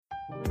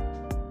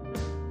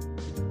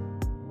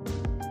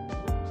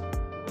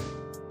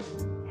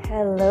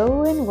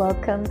Hello and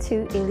welcome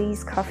to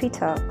Illy's Coffee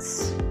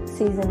Talks.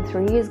 Season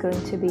 3 is going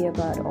to be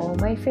about all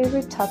my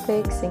favorite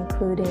topics,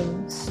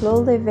 including slow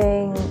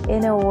living,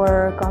 inner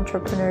work,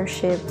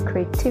 entrepreneurship,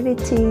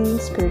 creativity,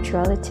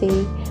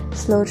 spirituality,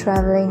 slow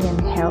traveling,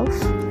 and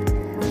health.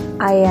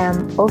 I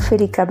am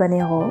Ophélie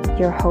Cabanero,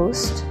 your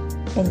host.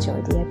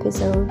 Enjoy the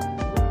episode.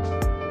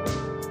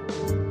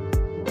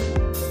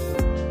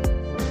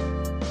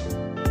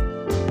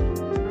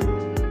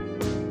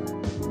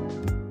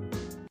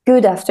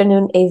 Good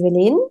afternoon,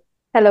 Evelyn.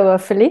 Hello,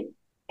 Ophélie.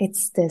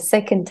 It's the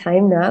second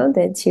time now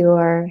that you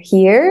are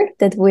here,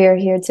 that we are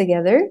here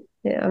together.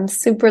 I'm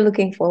super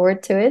looking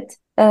forward to it.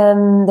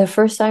 The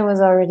first time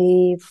was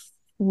already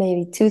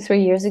maybe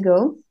 2-3 years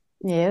ago.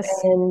 Yes.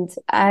 And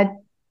I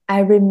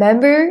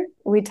remember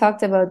we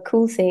talked about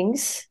cool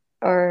things,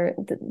 or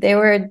they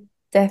were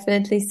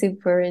definitely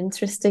super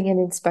interesting and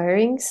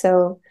inspiring.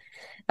 So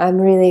I'm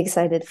really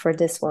excited for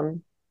this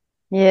one.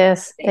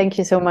 Yes, thank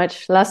you so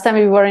much. Last time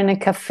we were in a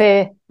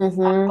cafe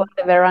on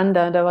the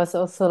veranda. That was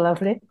also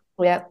lovely.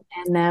 Yeah.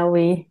 And now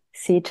we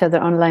see each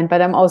other online.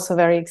 But I'm also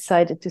very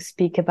excited to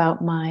speak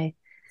about my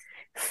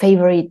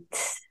favorite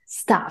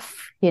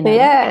stuff, you know.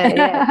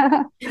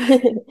 Yeah.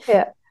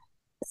 Yeah.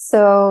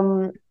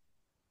 So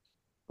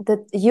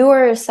that you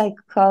are a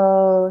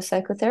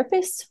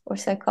psychotherapist or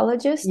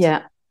psychologist?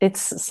 Yeah,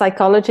 it's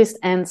psychologist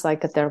and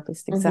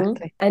psychotherapist,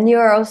 exactly. And you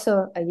are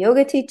also a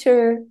yoga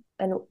teacher.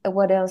 And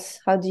what else?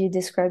 How do you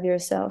describe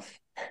yourself?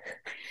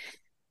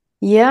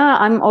 Yeah,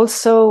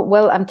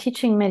 I'm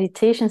teaching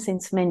meditation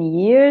since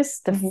many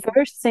years. The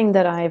first thing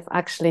that I've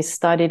actually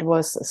studied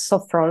was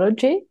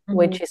sophrology,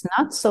 which is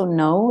not so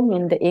known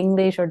in the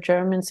English or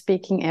German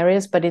speaking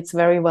areas, but it's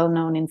very well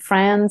known in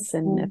France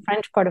and the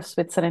French part of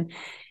Switzerland.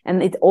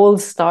 And it all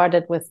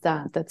started with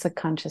that. That's a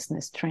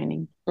consciousness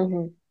training.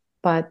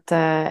 But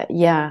I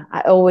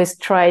always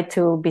try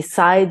to,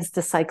 besides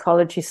the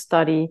psychology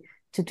study,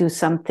 to do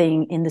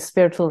something in the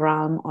spiritual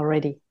realm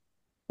already.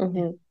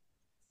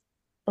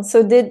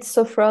 So did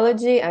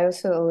sophrology, I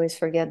also always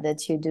forget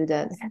that you do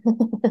that.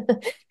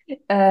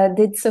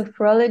 Did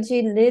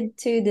sophrology lead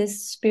to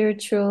this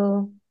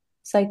spiritual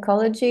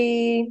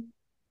psychology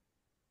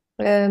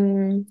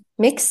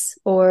mix,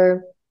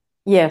 or?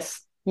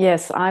 Yes,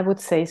 I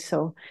would say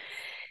so.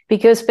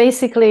 Because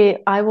basically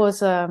I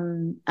was,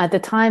 at the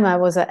time I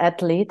was an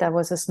athlete, I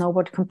was a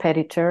snowboard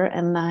competitor,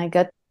 and I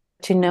got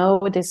to know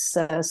this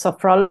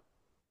sophrology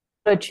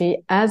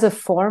as a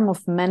form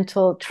of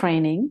mental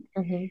training.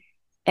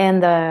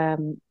 And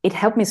it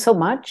helped me so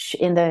much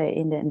in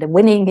the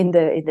winning, in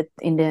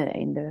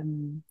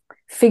the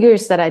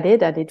figures that I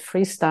did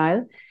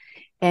freestyle.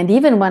 And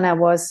even when I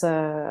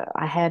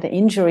had an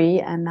injury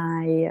and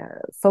I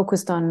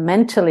focused on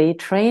mentally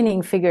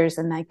training figures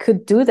and I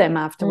could do them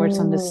afterwards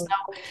on the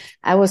snow,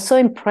 I was so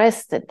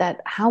impressed that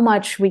how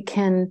much we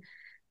can,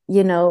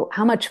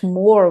 how much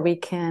more we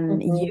can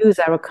use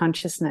our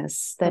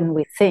consciousness than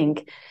we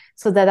think.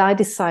 So that I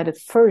decided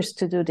first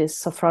to do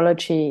this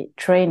sophrology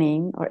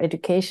training or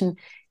education.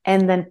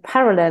 And then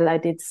parallel, I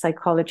did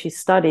psychology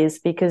studies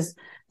because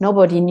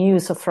nobody knew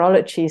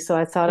sophrology. So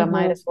I thought I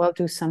might as well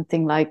do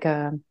something like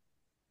a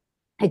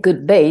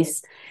good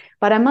base.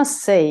 But I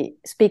must say,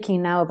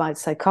 speaking now about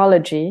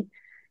psychology,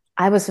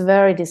 I was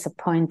very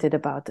disappointed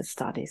about the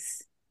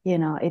studies.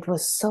 It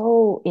was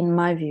so, in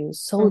my view,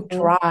 so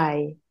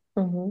dry.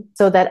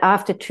 So that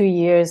after 2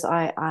 years,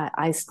 I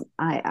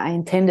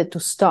intended to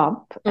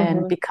stop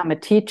and become a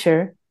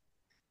teacher.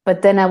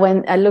 But then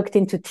I looked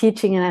into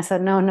teaching and I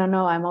said, no,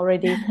 I'm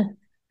already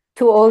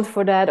too old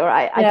for that, or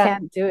I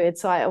can't do it.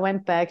 So I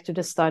went back to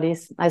the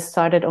studies. I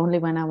started only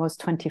when I was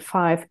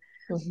 25.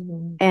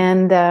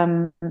 And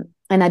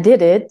I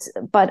did it,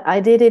 but I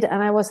did it,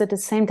 and I was at the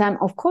same time,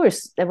 of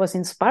course, there was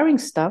inspiring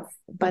stuff,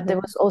 but there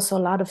was also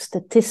a lot of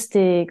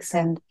statistics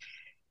and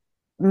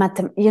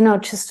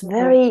just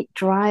very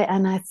dry.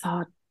 And I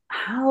thought,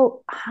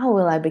 how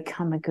will I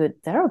become a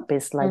good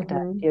therapist like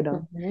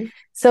that?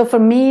 So for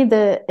me,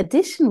 the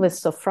addition with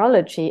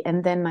sophrology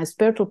and then my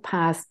spiritual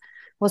path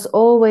was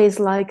always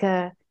like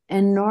a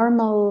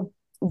normal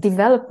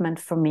development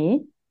for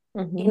me.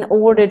 In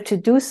order to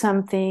do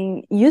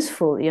something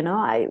useful,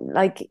 I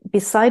like,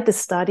 beside the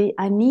study,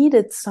 I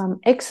needed some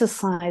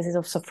exercises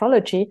of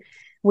sophrology,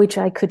 which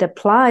I could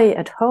apply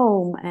at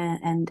home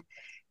and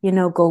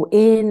go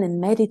in and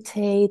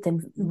meditate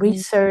and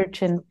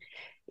research. And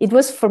it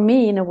was for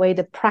me, in a way,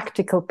 the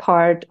practical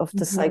part of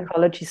the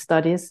psychology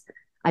studies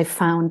I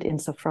found in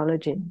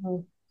sophrology.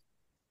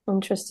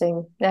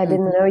 Interesting. I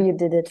didn't know you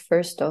did it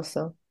first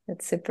also.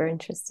 That's super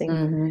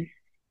interesting.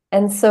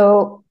 And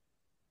so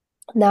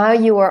now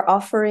you are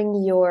offering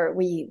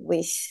we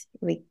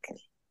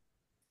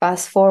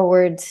fast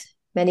forward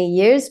many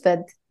years,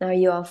 but now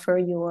you offer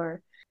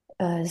your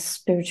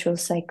spiritual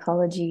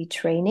psychology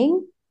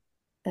training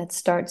that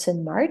starts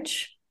in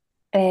March.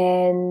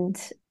 And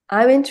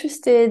I'm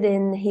interested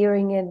in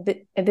hearing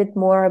a bit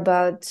more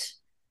about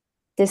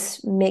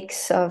this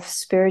mix of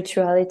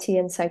spirituality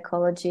and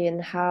psychology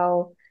and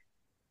how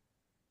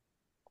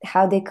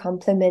they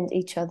complement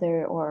each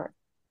other, or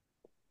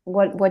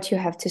what you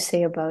have to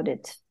say about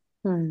it.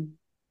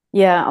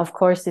 Yeah, of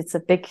course, it's a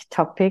big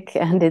topic,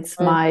 and it's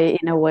my,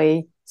 in a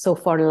way, so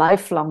far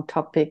lifelong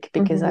topic,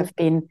 because I've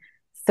been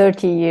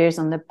 30 years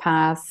on the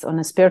path, on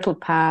a spiritual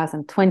path,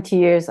 and 20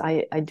 years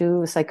I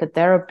do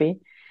psychotherapy.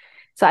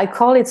 So I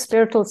call it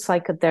spiritual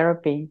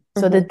psychotherapy.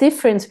 So the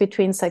difference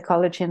between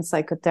psychology and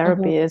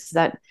psychotherapy is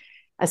that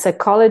a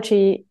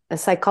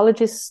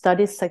psychologist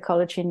studies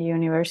psychology in the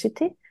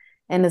university,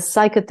 and a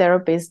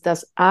psychotherapist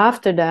does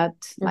after that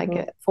like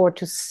a 4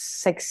 to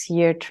 6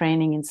 year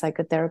training in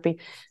psychotherapy,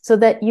 so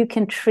that you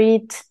can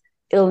treat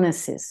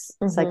illnesses,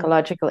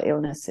 psychological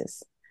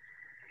illnesses.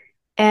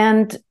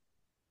 And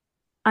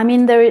I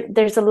mean,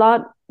 there's a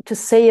lot to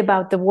say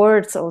about the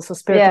words also,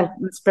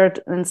 spirit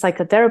and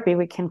psychotherapy.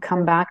 We can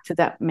come back to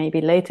that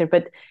maybe later,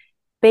 but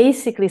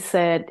basically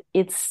said,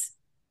 it's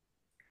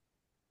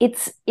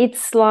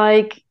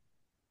like,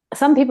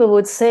 some people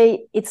would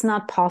say it's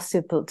not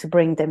possible to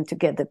bring them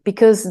together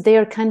because they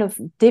are kind of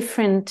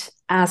different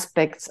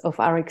aspects of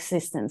our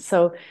existence.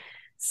 So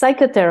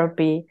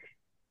psychotherapy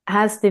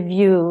has the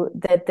view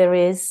that there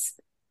is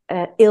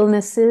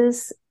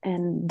illnesses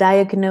and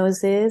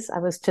diagnoses. I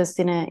was just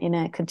in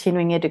a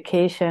continuing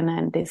education,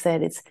 and they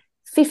said it's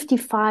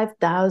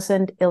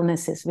 55,000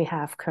 illnesses we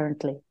have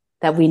currently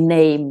that we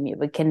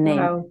can name.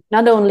 Wow.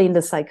 Not only in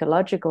the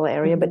psychological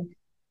area, but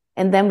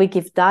and then we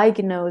give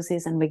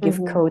diagnoses and we give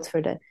codes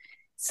for that.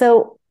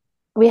 So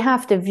we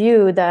have the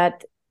view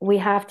that we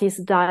have these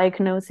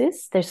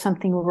diagnoses. There's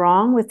something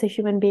wrong with the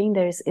human being.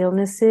 There's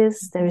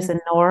illnesses. There is a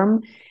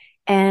norm.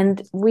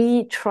 And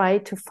we try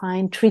to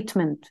find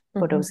treatment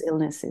for those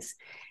illnesses.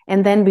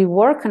 And then we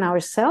work on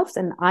ourselves.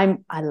 And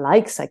I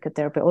like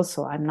psychotherapy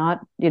also. I'm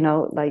not,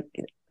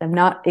 I'm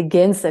not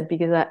against it,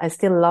 because I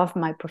still love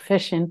my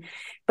profession.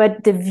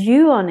 But the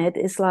view on it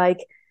is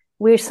like,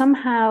 we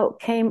somehow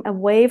came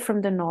away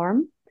from the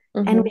norm,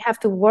 and we have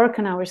to work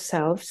on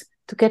ourselves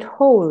to get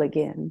whole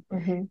again.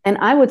 And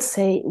I would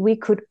say we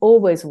could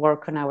always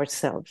work on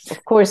ourselves.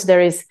 Of course, there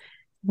is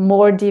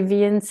more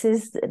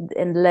deviances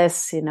and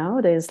less,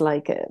 there's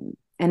like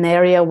an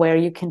area where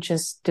you can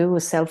just do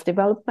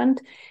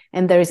self-development.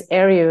 And there's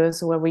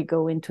areas where we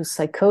go into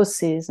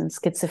psychosis and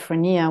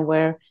schizophrenia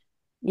where,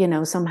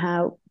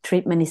 somehow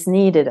treatment is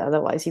needed.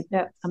 Otherwise you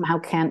somehow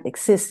can't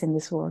exist in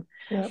this world.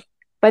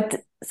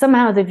 But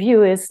somehow the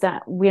view is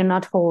that we're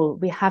not whole.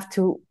 We have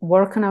to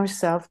work on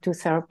ourselves, do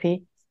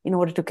therapy in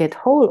order to get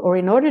whole, or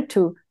in order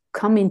to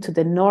come into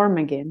the norm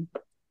again.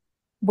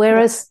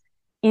 Whereas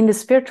in the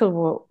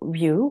spiritual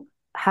view,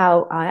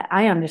 how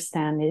I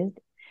understand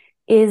it,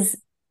 is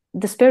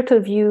the spiritual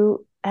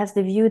view as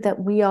the view that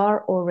we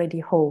are already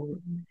whole,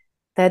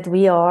 that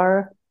we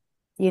are,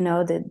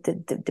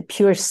 the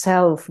pure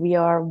self. We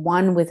are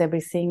one with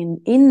everything. And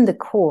in the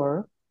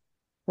core,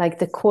 like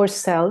the core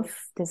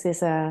self, this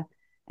is a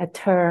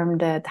term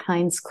that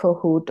Heinz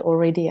Kohut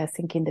already, I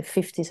think in the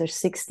 50s or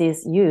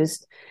 60s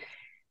used.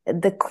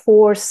 The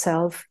core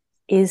self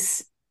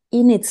is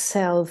in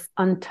itself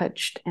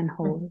untouched and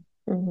whole.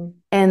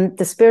 And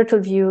the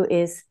spiritual view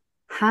is,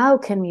 how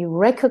can we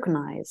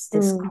recognize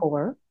this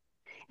core?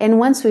 And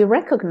once we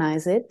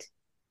recognize it,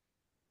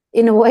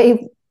 in a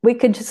way, we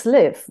can just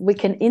live. We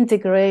can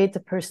integrate the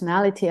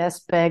personality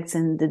aspects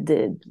and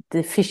the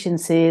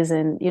deficiencies,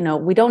 and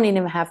we don't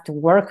even have to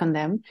work on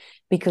them,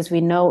 because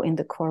we know in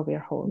the core we are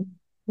whole.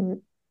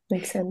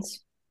 Makes sense.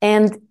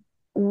 And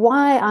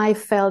why I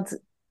felt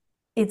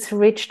it's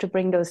rich to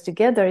bring those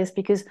together is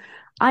because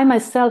I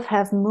myself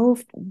have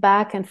moved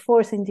back and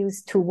forth in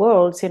these two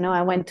worlds.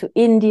 I went to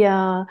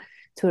India,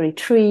 to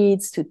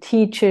retreats, to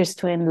teachers,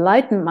 to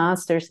enlightened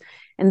masters.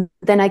 And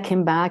then I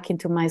came back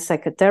into my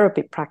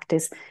psychotherapy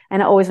practice,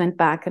 and I always went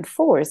back and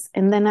forth.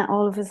 And then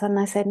all of a sudden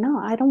I said, no,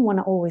 I don't want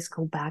to always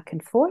go back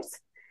and forth.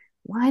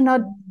 Why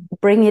not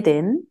bring it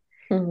in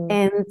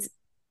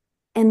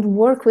and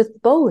work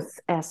with both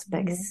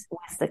aspects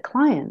with the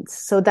clients?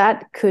 So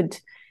that could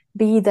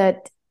be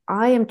that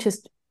I am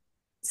just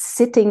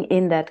sitting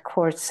in that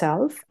core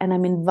self, and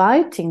I'm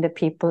inviting the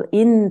people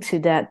into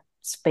that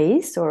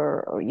space,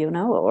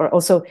 or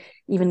also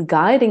even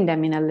guiding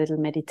them in a little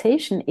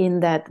meditation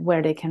in that,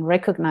 where they can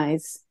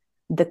recognize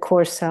the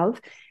core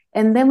self.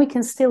 And then we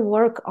can still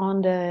work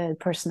on the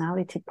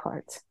personality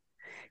part.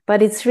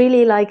 But it's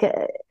really like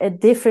a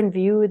different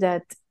view,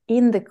 that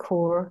in the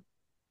core,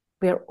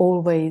 we are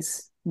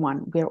always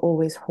one. We are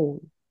always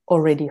whole,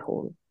 already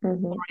home.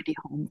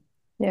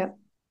 Yeah.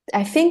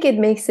 I think it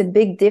makes a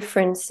big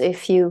difference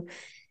if you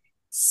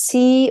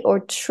see or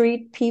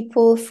treat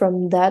people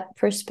from that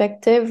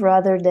perspective,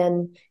 rather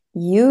than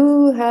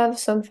you have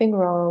something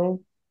wrong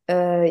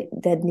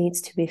that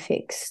needs to be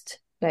fixed,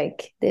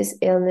 like this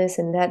illness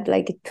and that.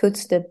 Like, it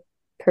puts the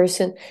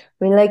person,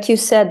 I mean, like you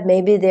said,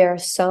 maybe there are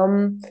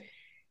some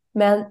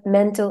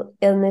mental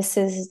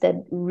illnesses that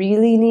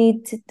really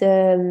need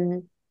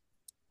the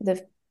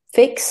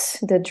fix,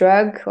 the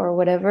drug or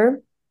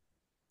whatever.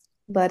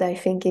 But I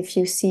think if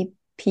you see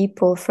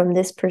people from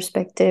this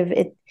perspective,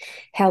 it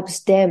helps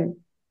them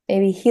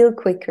maybe heal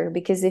quicker.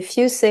 Because if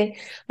you say,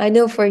 I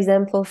know, for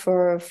example,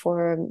 for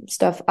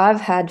stuff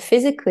I've had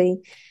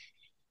physically,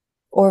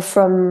 or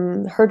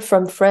heard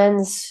from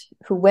friends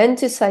who went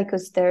to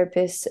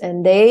psychotherapists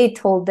and they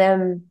told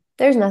them,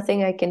 there's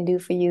nothing I can do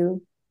for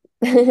you.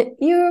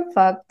 You're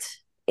fucked.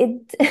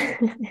 It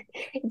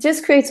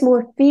just creates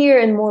more fear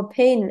and more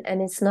pain,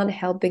 and it's not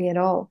helping at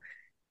all.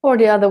 Or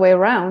the other way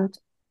around.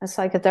 A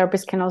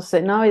psychotherapist can also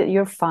say, no,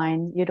 you're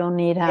fine. You don't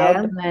need help.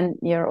 Yeah. And then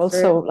you're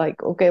also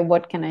like, okay,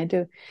 what can I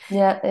do?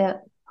 Yeah.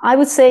 I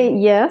would say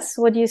yes,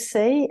 what you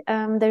say.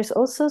 There's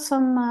also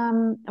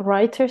some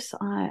writers,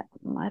 I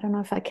don't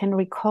know if I can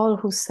recall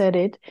who said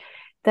it,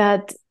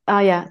 that,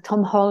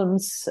 Tom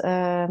Holmes,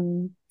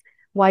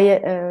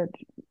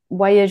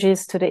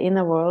 Voyages to the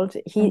Inner World.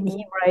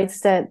 He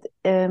writes that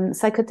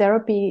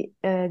psychotherapy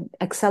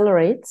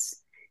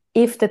accelerates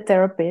if the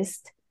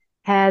therapist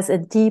has a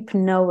deep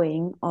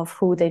knowing of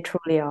who they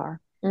truly are.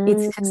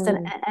 It's just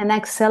an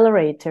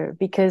accelerator,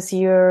 because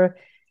you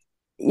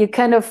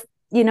kind of,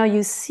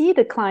 you see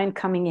the client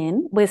coming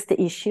in with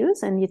the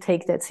issues and you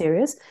take that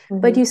serious,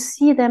 but you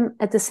see them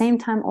at the same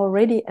time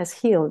already as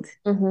healed.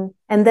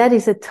 And that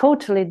is a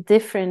totally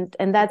different,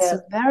 and that's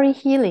very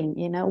healing.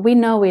 We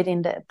know it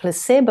in the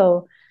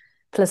placebo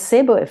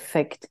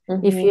effect.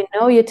 If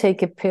you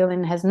take a pill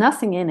and it has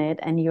nothing in it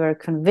and you are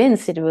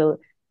convinced it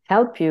will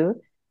help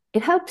you,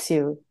 it helps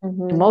you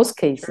in most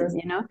cases.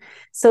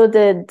 So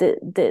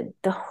the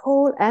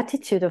whole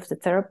attitude of the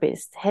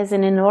therapist has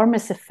an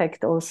enormous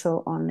effect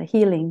also on the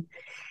healing.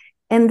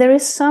 And there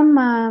is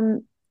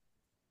some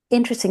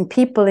interesting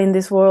people in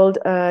this world.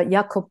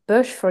 Jakob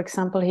Bösch, for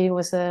example, he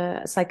was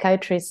a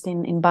psychiatrist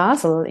in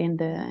Basel in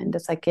the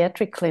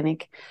psychiatric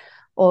clinic,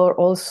 or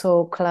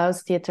also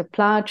Klaus-Dieter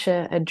Platsch,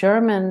 a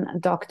German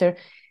doctor,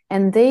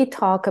 and they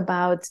talk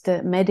about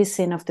the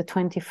medicine of the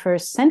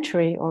 21st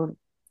century, or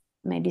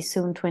maybe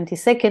soon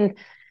 22nd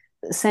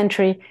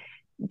century,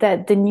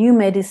 that the new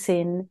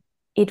medicine,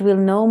 it will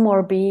no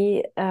more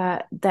be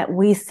that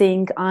we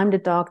think, I'm the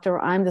doctor,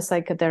 I'm the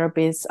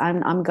psychotherapist,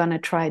 I'm gonna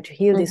try to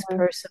heal this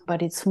person,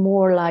 but it's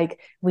more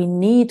like we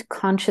need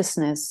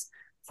consciousness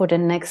for the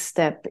next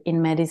step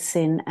in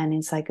medicine and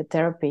in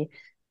psychotherapy,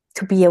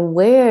 to be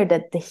aware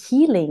that the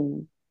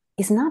healing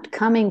is not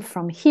coming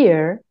from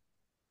here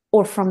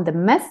or from the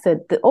method,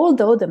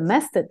 although the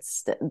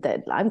methods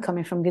that I'm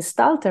coming from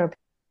Gestalt therapy,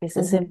 this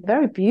is a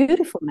very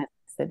beautiful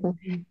method.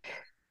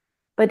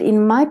 But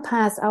in my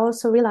past, I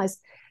also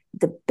realized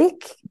the big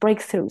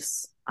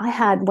breakthroughs I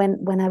had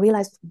when I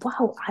realized,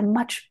 wow, I'm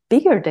much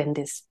bigger than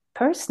this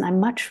person. I'm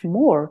much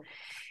more.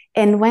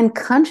 And when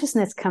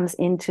consciousness comes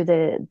into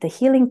the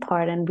healing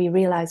part, and we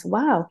realize,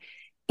 wow,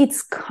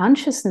 it's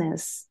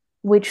consciousness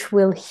which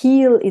will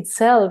heal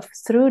itself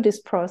through this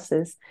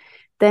process,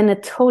 then a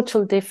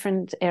total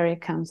different area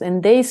comes.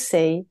 And they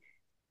say,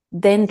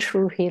 then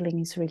true healing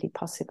is really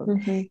possible.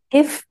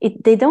 If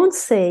they don't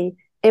say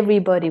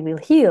everybody will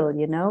heal,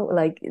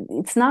 like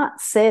it's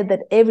not said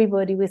that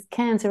everybody with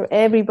cancer,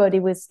 everybody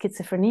with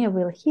schizophrenia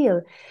will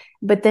heal,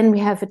 but then we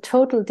have a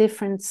total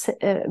different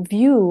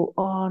view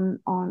on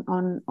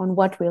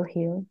what will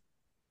heal.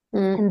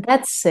 And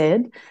that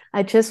said,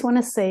 I just want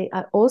to say,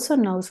 I also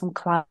know some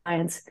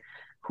clients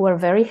who are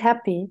very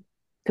happy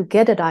to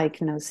get a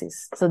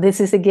diagnosis. So this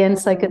is again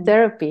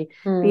psychotherapy.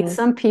 It's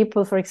some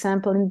people, for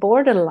example, in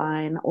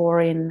borderline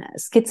or in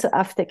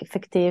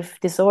schizoaffective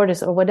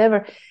disorders or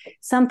whatever,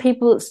 some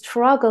people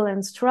struggle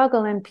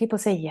and people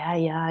say,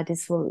 yeah,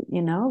 this will,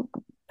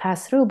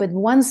 pass through. But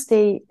once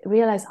they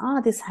realize,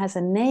 this has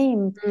a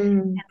name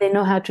and they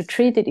know how to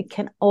treat it, it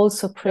can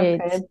also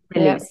create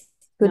release.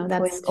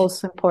 That's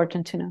also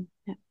important to know.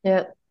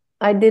 Yeah.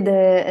 I did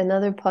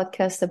another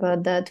podcast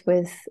about that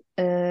with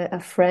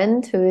a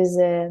friend who is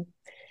a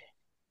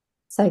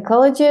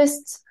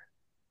psychologist,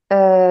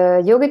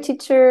 a yoga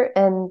teacher,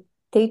 and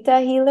theta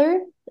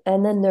healer,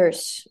 and a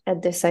nurse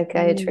at the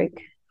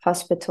psychiatric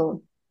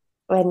hospital.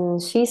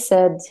 And she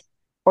said,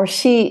 or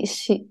she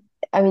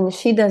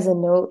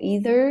doesn't know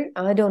either.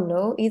 I don't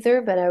know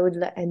either, but I would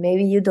like, and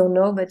maybe you don't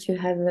know, but you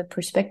have a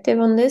perspective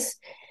on this,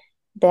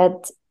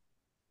 that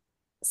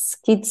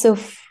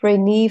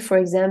schizophrenia, for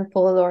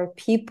example, or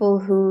people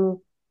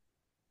who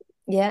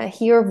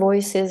hear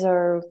voices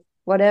or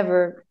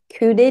whatever,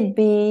 could it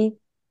be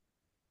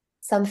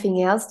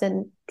something else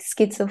than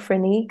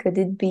schizophrenia? Could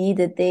it be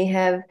that they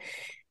have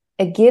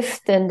a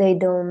gift and they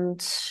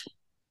don't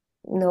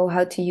know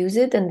how to use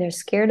it and they're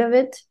scared of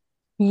it?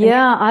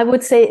 Yeah, I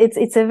would say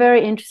it's a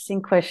very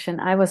interesting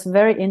question. I was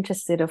very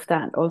interested of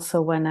that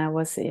also when I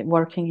was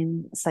working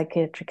in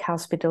psychiatric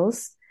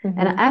hospitals.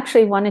 And I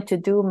actually wanted to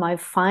do my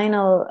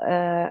final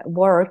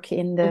work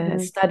in the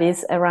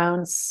studies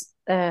around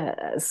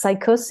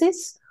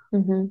psychosis,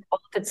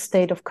 altered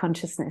state of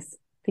consciousness,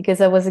 because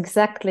I was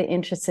exactly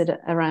interested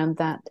around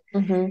that.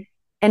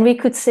 And we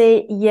could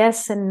say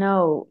yes and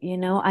no.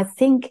 I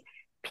think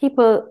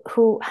people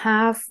who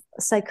have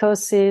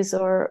psychosis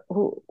or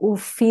who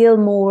feel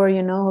more,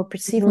 who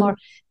perceive more,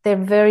 they're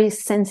very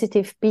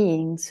sensitive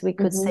beings. We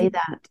could say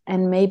that.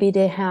 And maybe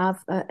they have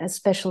a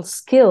special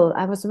skill.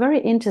 I was very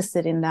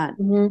interested in that.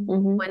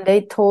 When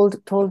they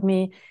told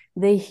me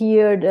they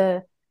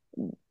hear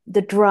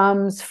the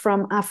drums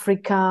from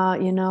Africa,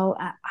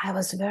 I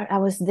was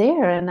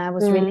there, and I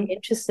was really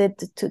interested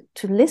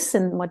to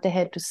listen what they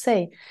had to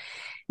say.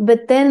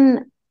 But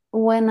then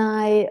when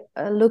I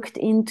looked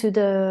into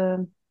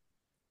the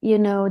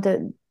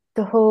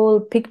whole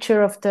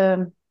picture of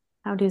the,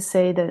 how do you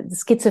say, the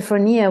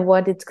schizophrenia,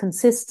 what it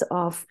consists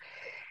of,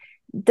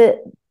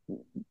 the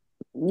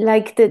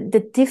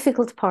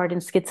difficult part in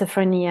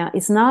schizophrenia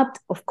is not,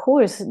 of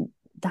course,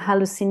 the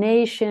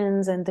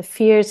hallucinations and the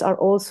fears are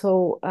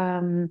also,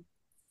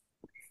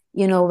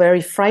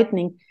 very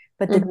frightening.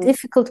 But the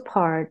difficult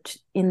part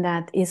in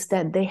that is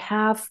that they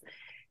have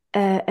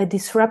a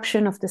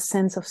disruption of the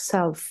sense of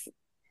self.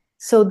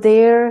 So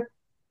they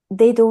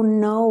don't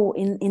know,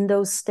 in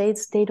those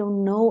states, they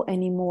don't know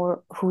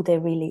anymore who they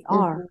really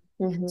are.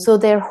 So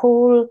their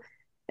whole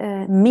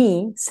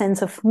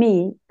sense of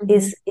me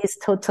is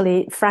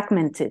totally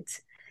fragmented.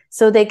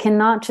 So they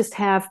cannot just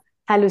have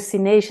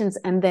hallucinations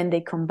and then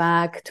they come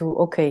back to,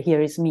 okay,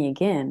 here is me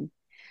again.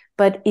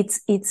 But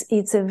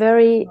it's a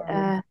very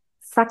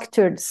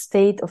fractured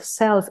state of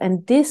self.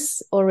 And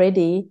this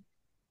already,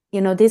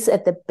 this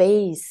at the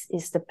base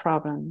is the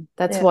problem.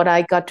 That's what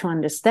I got to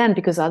understand,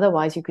 because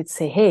otherwise you could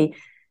say, hey,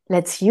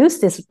 let's use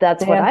this.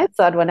 That's what I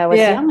thought when I was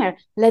younger.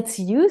 Let's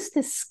use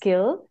this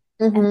skill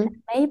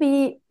and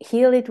maybe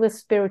heal it with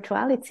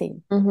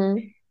spirituality.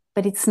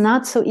 But it's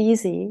not so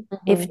easy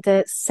if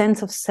the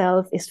sense of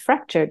self is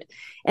fractured.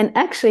 And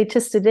actually,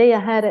 just today I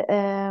had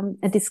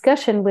a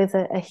discussion with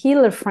a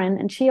healer friend,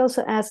 and she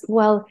also asked,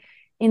 well,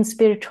 in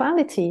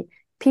spirituality,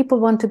 people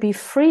want to be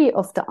free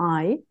of the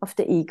I, of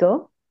the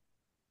ego.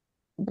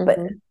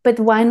 But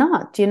why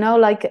not? Then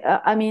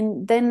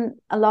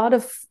a lot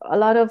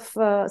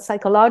of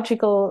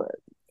psychological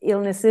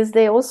illnesses,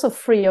 they're also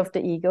free of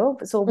the ego.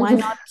 So why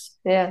not?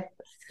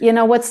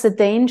 What's the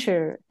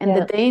danger? And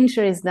the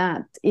danger is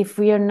that if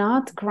we are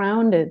not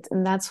grounded,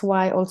 and that's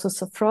why also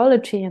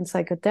sophrology and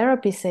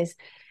psychotherapy says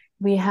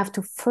we have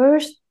to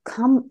first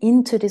come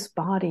into this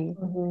body,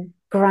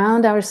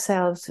 ground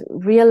ourselves,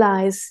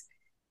 realize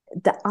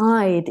the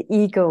I, the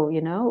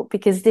ego,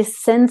 because this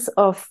sense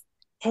of,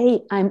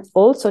 hey, I'm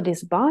also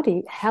this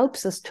body,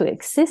 helps us to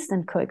exist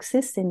and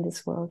coexist in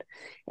this world.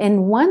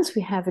 And once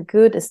we have a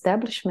good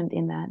establishment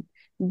in that,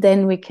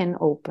 then we can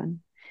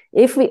open.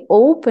 If we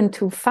open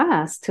too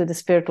fast to the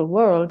spiritual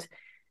world,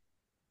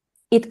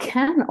 it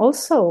can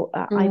also,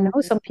 I know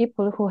some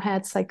people who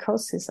had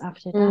psychosis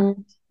after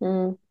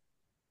that.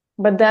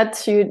 But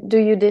that's do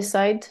you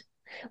decide?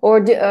 Or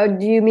do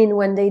you mean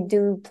when they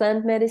do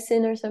plant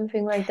medicine or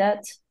something like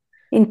that?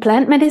 In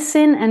plant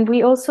medicine, and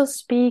we also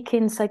speak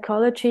in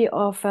psychology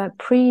of a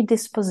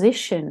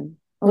predisposition,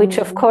 which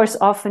of course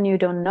often you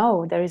don't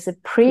know. There is a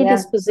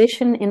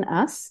predisposition in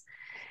us,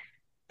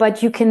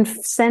 but you can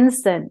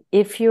sense that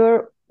if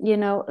you're,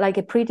 like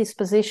a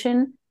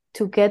predisposition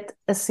to get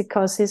a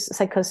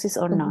psychosis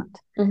or not.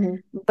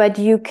 But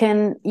you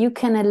can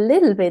a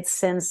little bit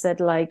sense that,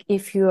 like,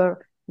 if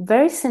you're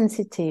very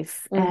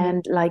sensitive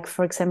and, like,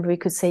 for example, we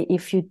could say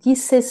if you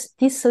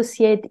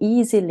dissociate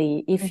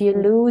easily, if you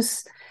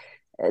lose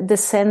the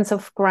sense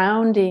of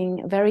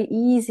grounding very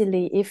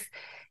easily,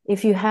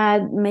 if you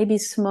had maybe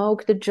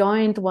smoked a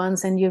joint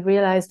once and you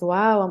realized,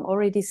 wow, I'm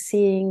already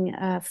seeing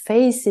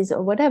faces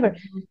or whatever,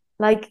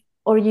 like,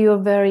 or you're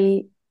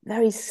very,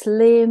 very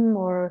slim,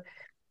 or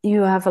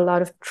you have a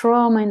lot of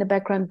trauma in the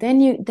background, then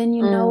you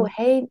know,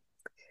 hey,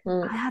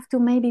 I have to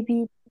maybe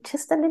be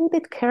just a little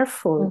bit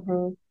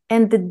careful.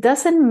 And it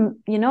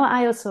doesn't,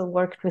 I also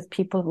worked with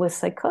people with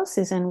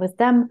psychosis, and with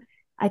them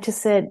I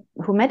just said,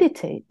 who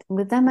meditate.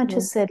 With them, I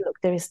just said, look,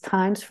 there is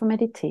times for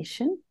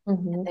meditation,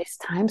 and there's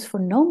times for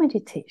no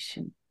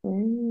meditation.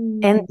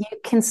 And you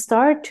can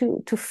start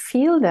to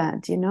feel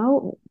that,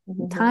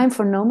 time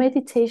for no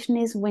meditation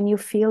is when you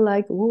feel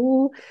like,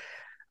 ooh,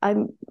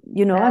 I'm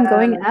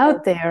going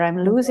out there, I'm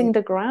losing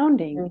the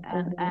grounding.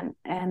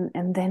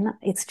 And then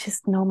it's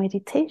just no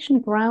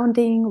meditation,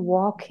 grounding,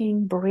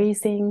 walking,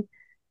 breathing,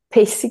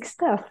 basic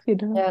stuff,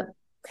 Yeah.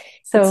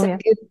 So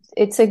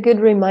it's a good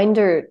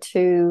reminder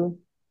to,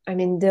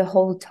 the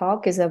whole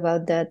talk is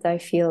about that. I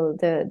feel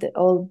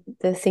all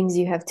the things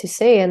you have to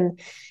say, and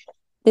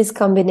this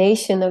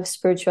combination of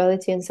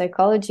spirituality and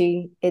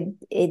psychology,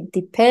 it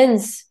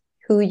depends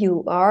who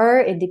you are,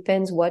 it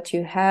depends what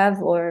you have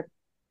or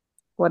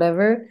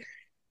whatever.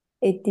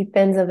 It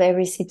depends of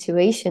every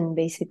situation,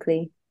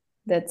 basically.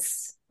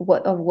 That's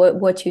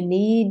what you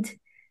need.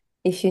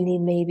 If you need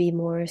maybe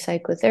more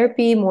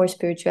psychotherapy, more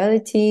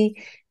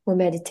spirituality, more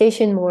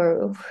meditation,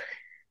 more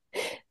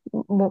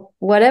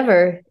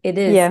whatever it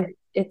is.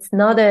 It's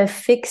not a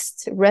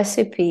fixed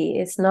recipe.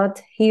 It's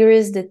not, here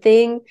is the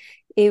thing,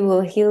 it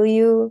will heal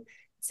you.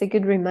 It's a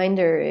good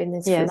reminder, and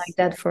it's like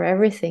that for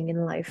everything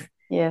in life.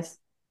 Yes.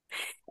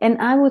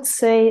 And I would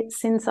say,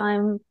 since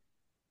I'm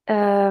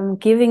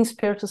giving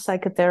spiritual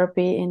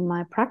psychotherapy in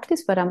my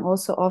practice, but I'm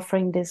also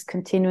offering this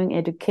continuing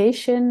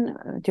education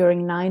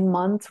during 9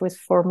 months with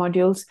 4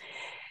 modules.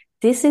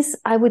 This is,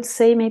 I would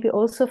say, maybe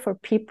also for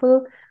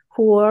people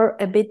who are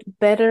a bit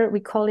better, we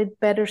call it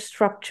better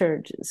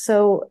structured.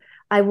 So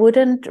I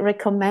wouldn't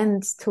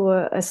recommend to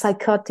a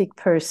psychotic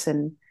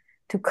person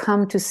to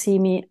come to see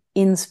me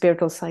in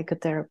spiritual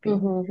psychotherapy.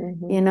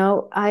 You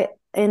know,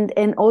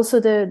 and also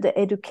the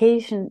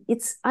education,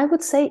 I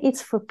would say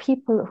it's for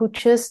people who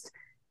just,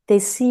 they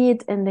see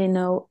it and they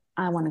know,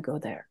 I want to go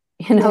there.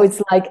 You know,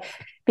 it's like,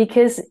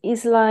 because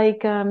it's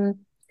like,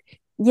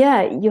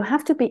 you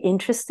have to be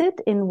interested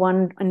in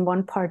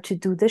one part, to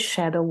do the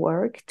shadow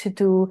work, to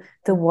do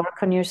the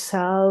work on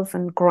yourself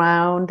and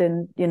ground,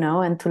 and, you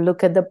know, and to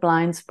look at the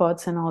blind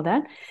spots and all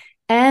that.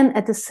 And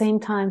at the same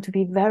time, to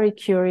be very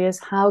curious,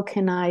 how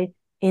can I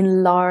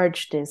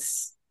enlarge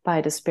this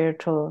by the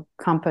spiritual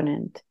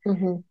component?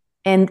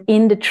 And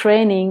in the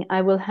training,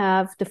 I will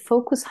have the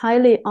focus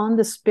highly on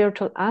the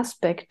spiritual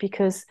aspect,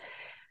 because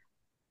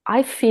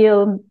I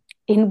feel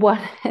in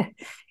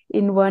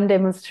one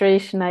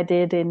demonstration I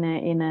did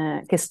in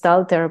a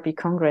Gestalt therapy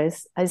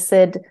congress, I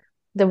said,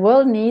 the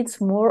world needs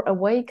more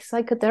awake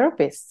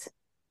psychotherapists.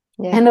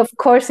 And of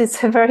course,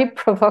 it's a very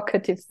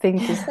provocative thing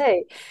to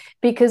say,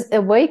 because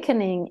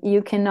awakening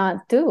you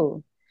cannot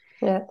do.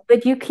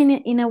 But you can,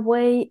 in a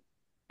way,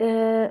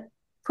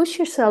 push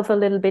yourself a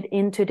little bit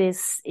into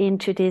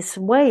this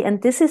way.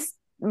 And this is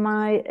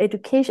my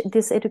education.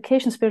 This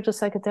education, spiritual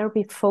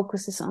psychotherapy,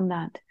 focuses on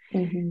that.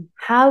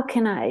 How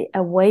can I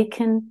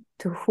awaken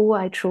to who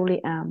I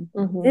truly am?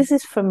 This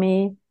is, for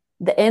me,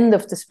 the end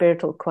of the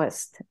spiritual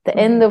quest, the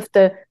end of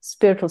the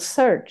spiritual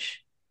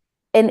search.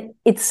 And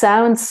it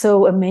sounds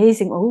so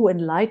amazing,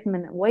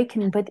 enlightenment,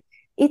 awakening, but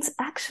it's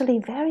actually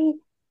very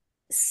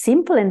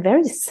simple and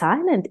very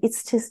silent.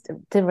 It's just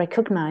the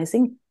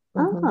recognizing,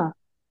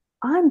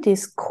 I'm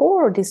this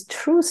core, this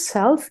true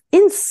self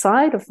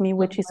inside of me,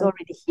 which is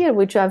already here,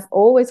 which I've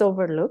always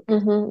overlooked.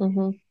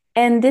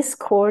 And this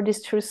core,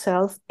 this true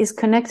self, is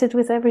connected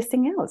with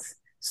everything else.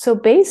 So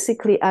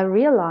basically, I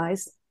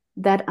realized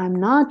that I'm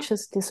not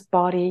just this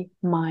body,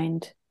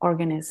 mind,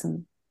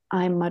 organism.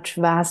 I'm much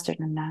vaster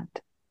than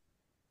that.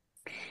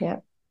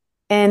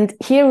 And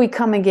here we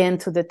come again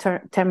to the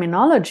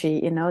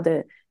terminology, you know,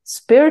 the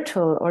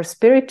spiritual or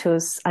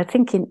spiritus. I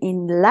think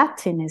in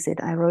Latin,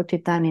 I wrote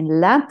it down. In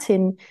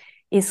Latin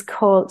is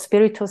called,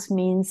 spiritus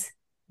means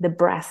the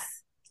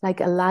breath, like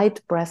a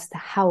light breath, the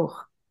hauch.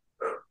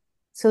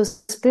 So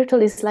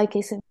spiritual is like,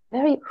 it's a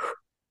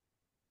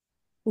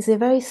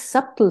very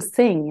subtle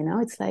thing, you know.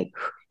 It's like,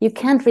 you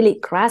can't really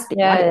grasp it.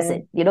 What is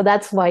it? You know,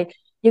 that's why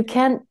you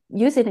can't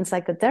use it in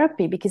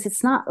psychotherapy, because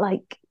it's not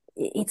like,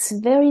 it's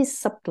very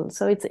subtle.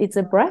 So it's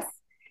a breath.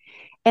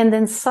 And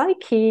then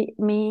psyche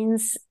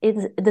means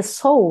it's the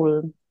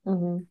soul.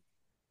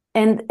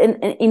 And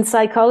in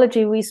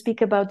psychology, we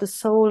speak about the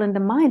soul and the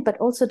mind, but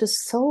also the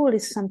soul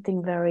is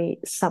something very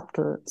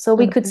subtle. So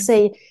we could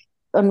say,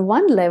 on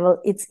one level,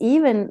 it's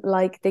even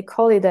like, they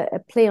call it a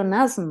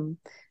pleonasm,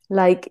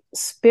 like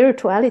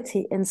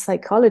spirituality and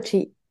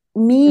psychology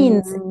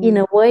means in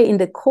a way, in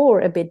the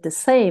core, a bit the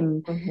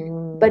same.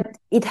 But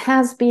it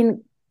has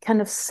been kind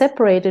of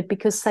separated,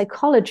 because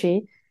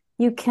psychology,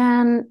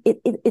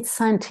 it's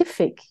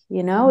scientific,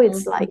 you know.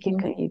 It's like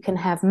you can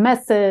have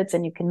methods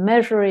and you can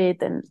measure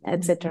it, and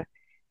etc.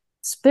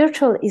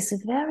 Spiritual is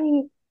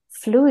very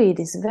fluid,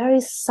 is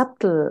very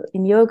subtle.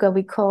 In yoga,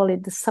 we call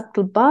it the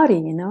subtle body,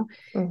 you know.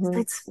 So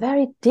it's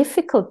very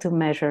difficult to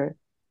measure.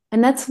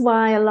 And that's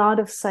why a lot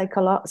of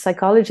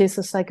psychologists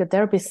or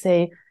psychotherapists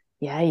say,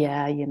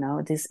 you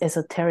know, this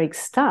esoteric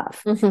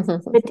stuff.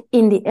 But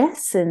in the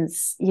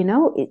essence, you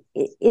know,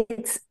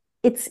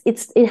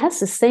 it has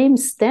the same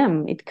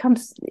stem. It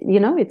comes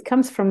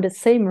from the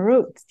same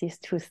root, these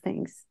two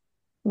things.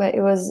 But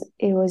it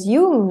was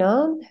Jung,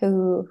 no,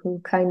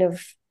 who kind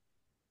of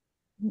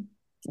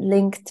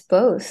linked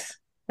both.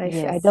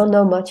 I don't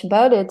know much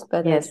about it,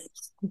 but I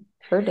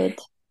heard it.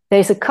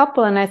 There's a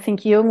couple, and I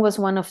think Jung was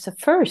one of the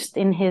first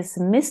in his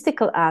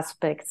mystical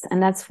aspects, and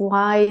that's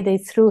why they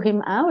threw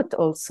him out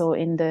also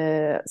in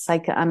the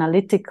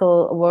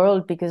psychoanalytical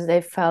world, because they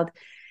felt,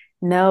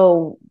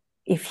 no,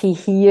 if he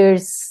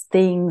hears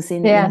things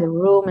in the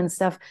room and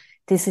stuff,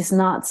 this is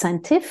not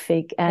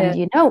scientific. And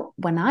you know,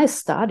 when I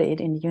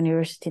studied in the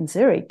university in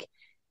Zurich,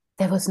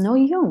 there was no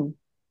Jung.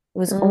 It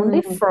was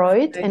only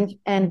Freud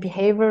and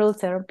behavioral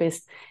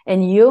therapists.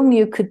 And Jung,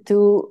 you could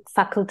do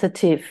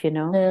facultative, you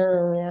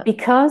know,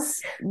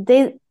 because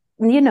they,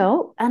 you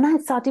know, and I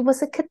thought it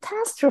was a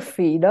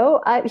catastrophe, you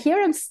know.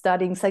 Here I'm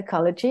studying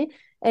psychology,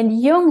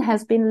 and Jung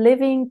has been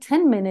living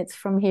 10 minutes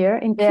from here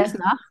in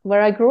Küsnacht,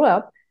 where I grew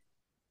up,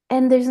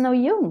 and there's no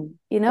Jung,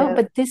 you know.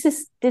 But this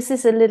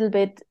is a little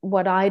bit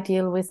what I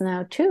deal with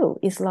now too.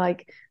 Is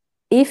like,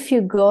 if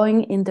you're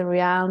going in the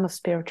realm of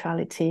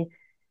spirituality,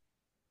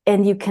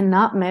 and you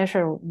cannot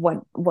measure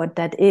what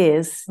that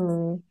is,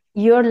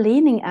 you're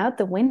leaning out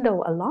the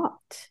window a lot,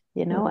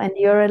 you know, and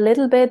you're a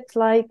little bit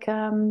like,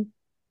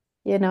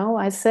 you know,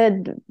 I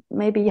said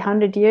maybe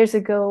 100 years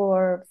ago,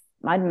 or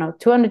I don't know,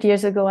 200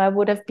 years ago, I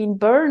would have been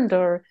burned,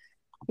 or,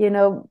 you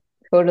know,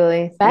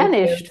 totally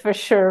banished for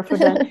sure for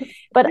that.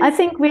 But I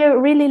think we are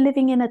really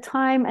living in a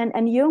time,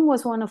 and Jung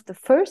was one of the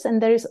first,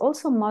 and there is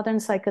also modern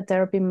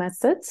psychotherapy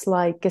methods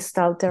like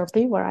Gestalt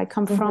therapy, where I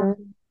come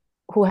from,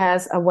 who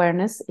has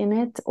awareness in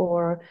it,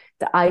 or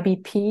the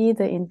IBP,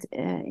 the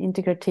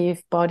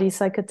integrative body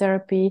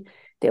psychotherapy.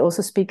 They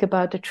also speak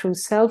about the true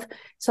self.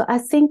 So I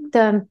think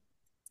the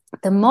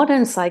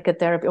modern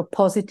psychotherapy or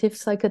positive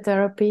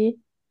psychotherapy,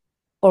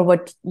 or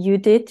what you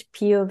did,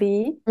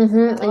 POV,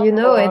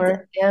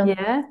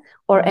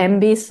 or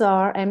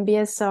MBSR,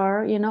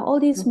 all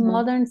these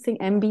modern things,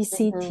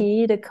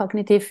 MBCT, the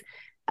cognitive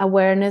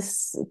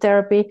awareness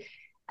therapy.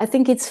 I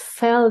think it's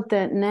felt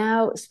that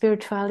now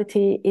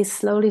spirituality is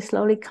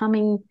slowly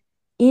coming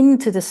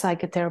into the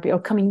psychotherapy, or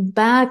coming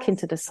back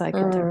into the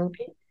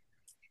psychotherapy.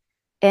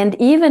 And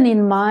even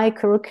in my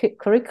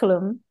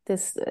curriculum,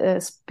 this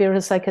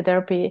spiritual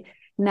psychotherapy,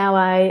 now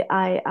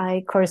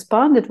I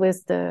corresponded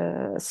with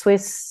the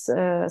Swiss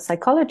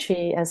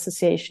Psychology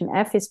Association,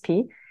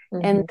 FSP,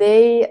 and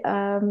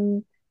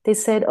they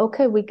said,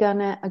 okay, we're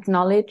gonna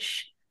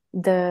acknowledge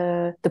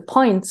the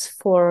points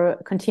for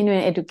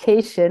continuing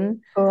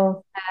education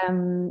for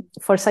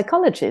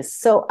psychologists.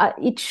 So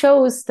it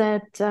shows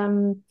that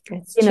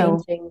it's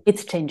changing.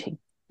 It's changing.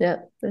 Yeah,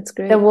 that's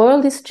great. The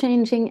world is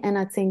changing, and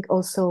I think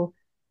also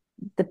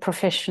the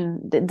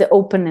profession, the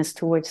openness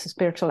towards the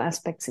spiritual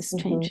aspects is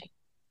changing.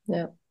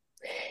 Yeah,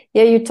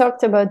 you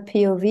talked about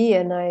POV,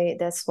 and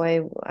that's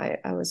why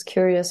I was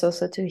curious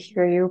also to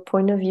hear your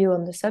point of view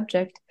on the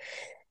subject.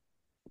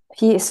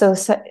 So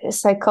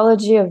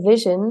psychology of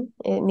vision,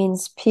 it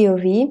means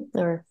POV,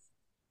 or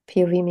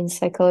POV means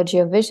psychology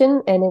of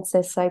vision, and it's a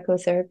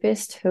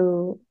psychotherapist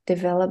who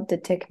developed the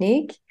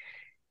technique,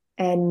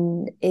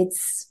 and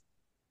it's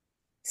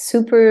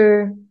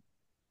super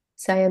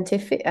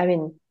scientific. I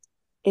mean,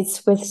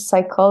 it's with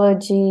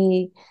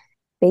psychology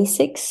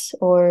basics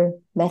or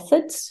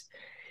methods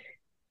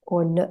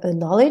or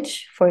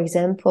knowledge. For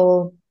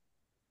example,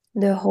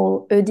 the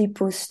whole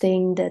Oedipus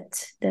thing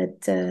that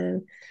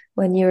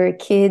when you're a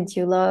kid,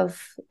 you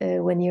love,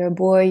 when you're a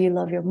boy, you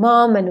love your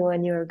mom, and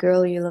when you're a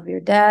girl, you love your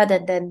dad,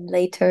 and then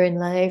later in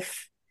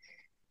life,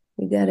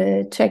 you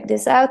gotta check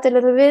this out a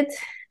little bit.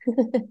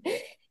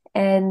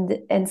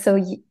 and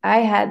so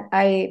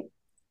I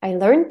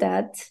learned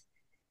that,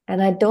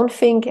 and I don't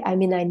think, I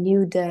mean, I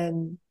knew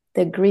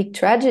the Greek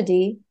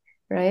tragedy,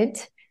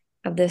 right,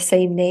 of the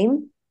same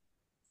name,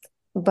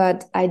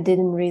 but I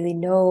didn't really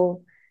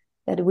know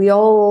that we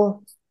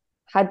all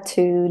had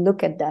to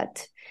look at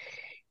that.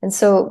 And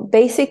so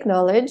basic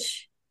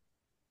knowledge,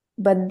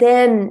 but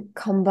then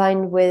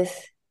combined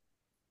with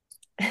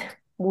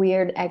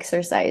weird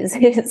exercises,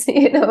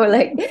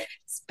 like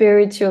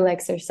spiritual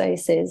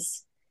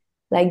exercises,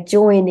 like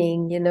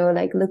joining,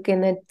 like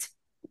looking at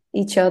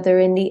each other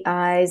in the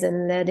eyes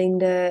and letting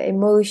the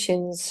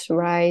emotions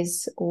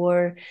rise,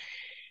 or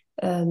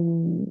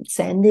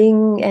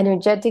sending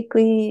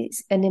energetically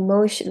an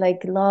emotion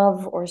like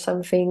love or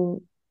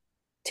something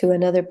to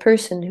another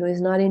person who is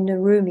not in the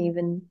room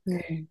even.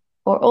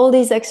 Or all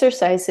these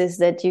exercises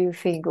that you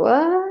think,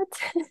 what?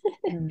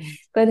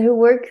 But who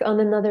work on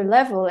another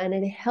level. And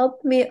it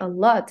helped me a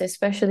lot,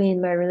 especially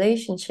in my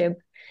relationship,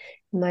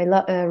 my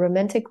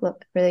romantic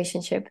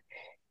relationship,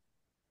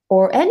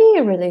 or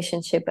any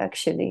relationship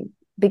actually.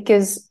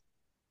 Because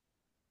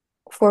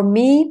for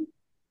me,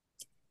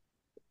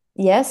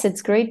 yes,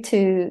 it's great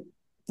to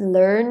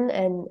learn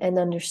and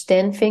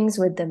understand things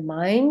with the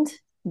mind,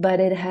 but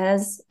it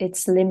has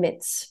its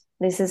limits.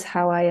 This is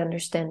how I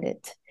understand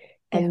it.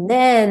 And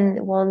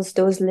then once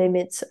those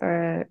limits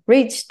are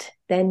reached,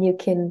 then you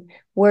can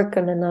work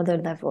on another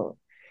level.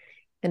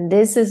 And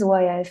this is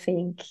why I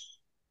think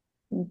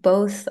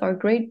both are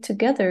great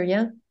together,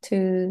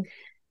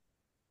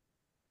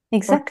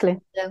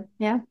 Exactly.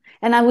 Yeah.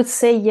 And I would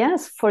say,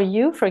 yes, for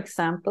you, for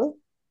example,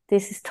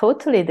 this is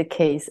totally the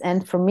case.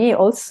 And for me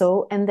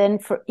also. And then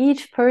for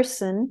each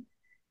person,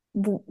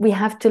 we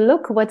have to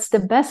look what's the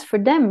best for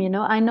them.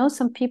 I know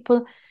some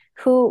people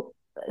who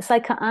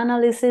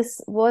psychoanalysis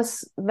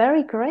was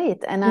very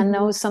great, and I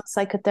know some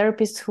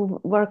psychotherapists who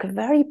work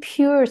very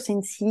pure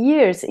since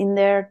years in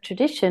their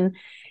tradition,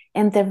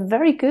 and they're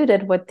very good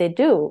at what they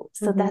do.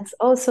 So that's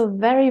also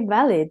very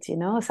valid,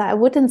 so I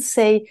wouldn't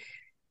say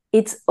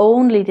it's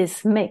only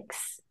this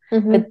mix,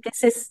 but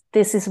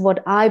this is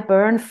what I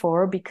burn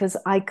for, because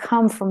I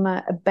come from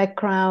a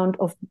background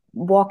of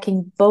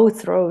walking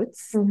both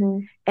roads.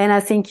 And I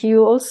think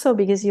you also,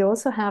 because you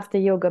also have the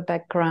yoga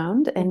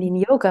background, and in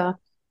yoga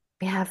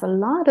we have a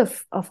lot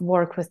of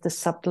work with the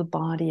subtle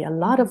body, a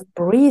lot of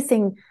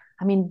breathing.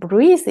 I mean,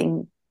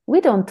 breathing,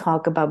 we don't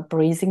talk about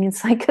breathing in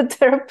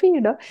psychotherapy,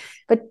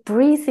 but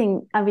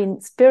breathing, I mean,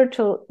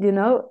 spiritual,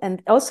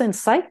 and also in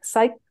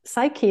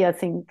psyche, I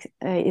think,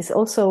 is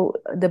also,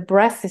 the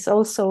breath is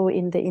also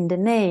in the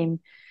name,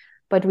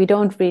 but we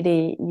don't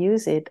really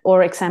use it. Or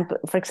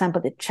for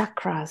example, the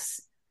chakras,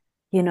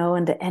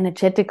 and the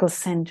energetical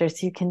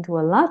centers, you can do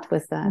a lot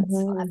with that.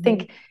 So I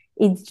think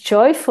it's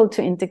joyful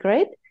to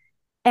integrate.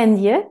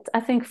 And yet, I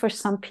think for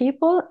some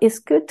people, it's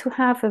good to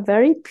have a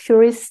very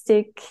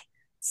puristic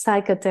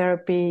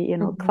psychotherapy,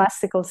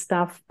 classical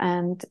stuff.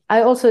 And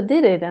I also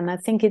did it. And I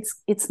think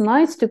it's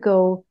nice to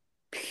go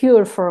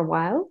pure for a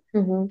while,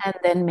 and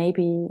then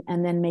maybe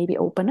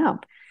open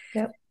up.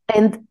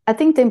 And I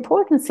think the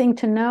important thing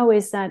to know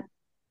is that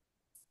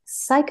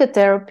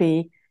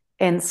psychotherapy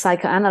and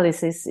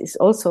psychoanalysis is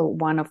also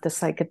one of the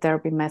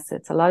psychotherapy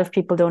methods. A lot of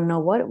people don't know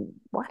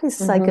what is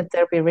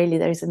psychotherapy really.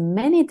 There's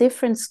many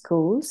different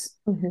schools.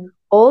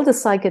 All the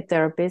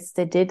psychotherapists,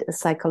 they did a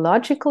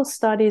psychological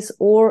studies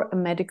or a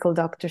medical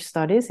doctor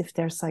studies if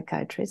they're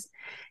psychiatrists.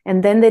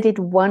 And then they did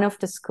one of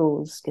the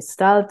schools,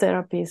 Gestalt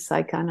therapy,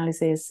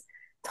 psychoanalysis,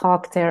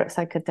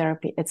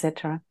 psychotherapy,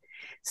 etc.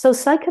 So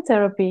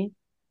psychotherapy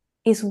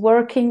is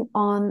working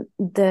on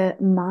the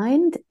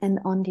mind and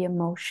on the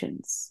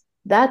emotions.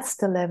 That's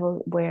the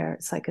level where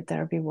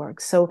psychotherapy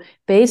works. So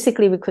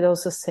basically, we could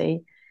also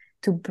say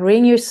to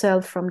bring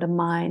yourself from the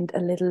mind a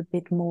little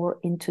bit more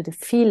into the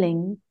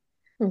feeling,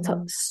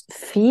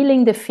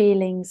 feeling the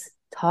feelings,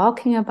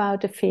 talking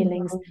about the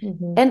feelings,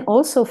 and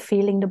also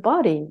feeling the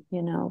body,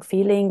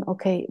 feeling,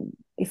 okay,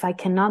 if I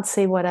cannot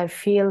say what I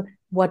feel,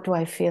 what do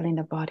I feel in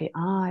the body?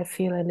 I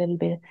feel a little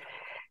bit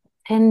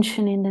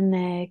tension in the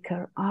neck,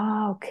 or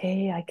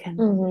okay, I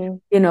can,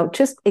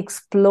 just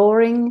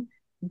exploring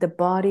the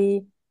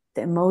body,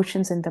 the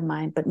emotions, and the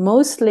mind, but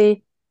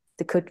mostly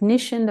the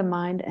cognition, the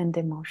mind, and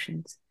the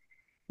emotions.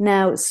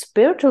 Now,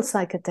 spiritual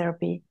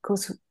psychotherapy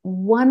goes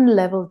one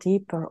level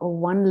deeper or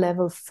one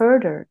level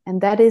further,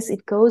 and that is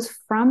it goes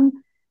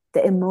from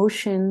the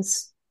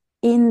emotions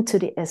into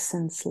the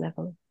essence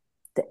level,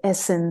 the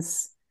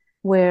essence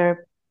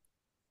where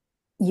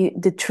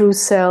the true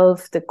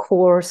self, the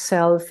core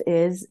self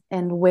is,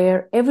 and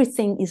where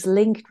everything is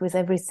linked with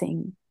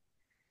everything.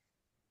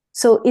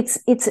 So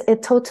it's a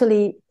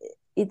totally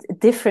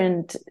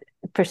different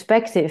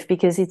perspective,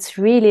 because it's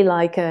really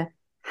like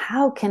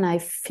how can I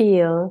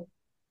feel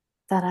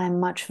that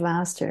I'm much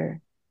vaster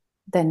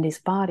than this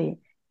body?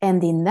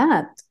 And in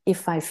that,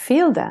 if I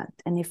feel that,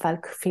 and if I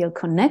feel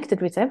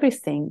connected with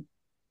everything,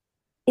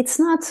 it's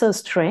not so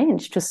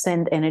strange to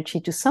send energy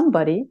to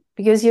somebody,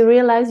 because you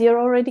realize you're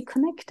already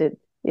connected,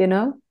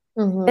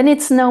 And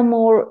it's no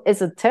more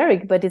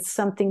esoteric, but it's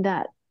something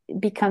that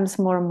becomes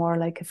more and more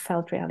like a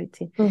felt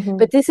reality.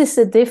 But this is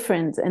the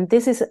difference, and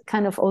this is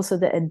kind of also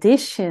the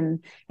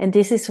addition, and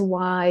this is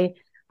why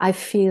I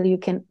feel you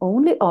can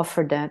only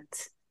offer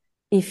that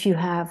if you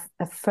have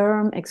a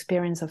firm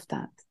experience of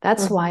that.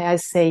 That's why I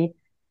say,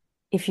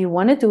 if you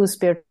want to do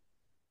spiritual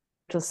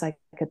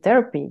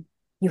psychotherapy,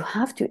 you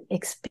have to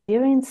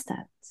experience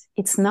that.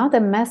 It's not a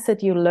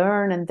method you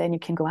learn and then you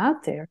can go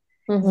out there.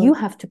 You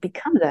have to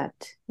become that.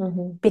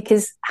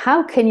 Because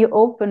how can you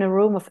open a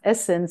room of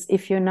essence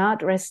if you're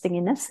not resting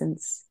in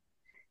essence?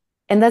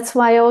 And that's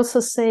why I also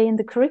say in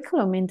the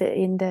curriculum, in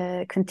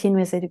the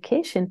continuous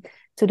education,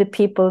 to the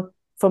people,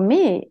 for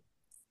me,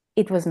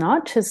 it was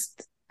not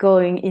just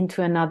going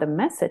into another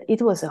method.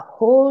 It was a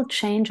whole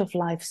change of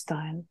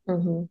lifestyle.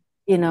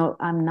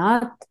 I'm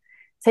not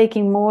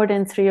taking more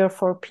than 3 or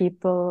 4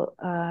 people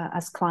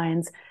as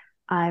clients.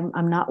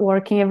 I'm not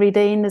working every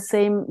day in the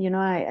same,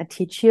 I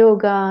teach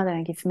yoga, then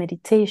I give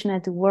meditation, I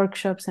do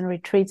workshops and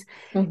retreats.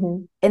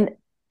 And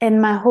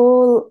my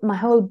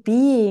whole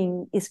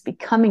being is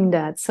becoming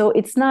that. So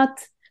it's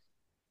not,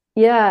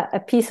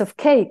 a piece of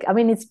cake. I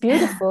mean, it's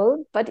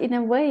beautiful, but in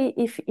a way,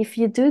 if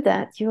you do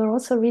that, you're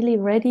also really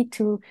ready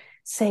to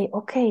say,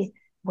 okay,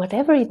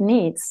 whatever it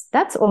needs.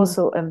 That's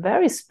also a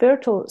very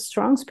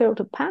strong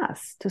spiritual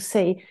path, to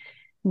say,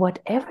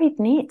 whatever it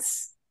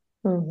needs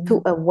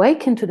to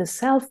awaken to the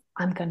self,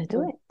 I'm going to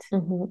do it.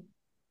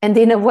 And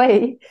in a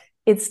way,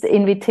 it's the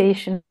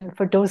invitation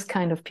for those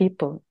kind of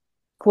people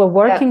who are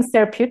working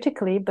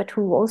therapeutically, but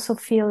who also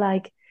feel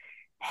like,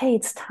 hey,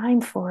 it's time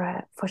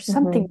for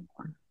something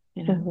more.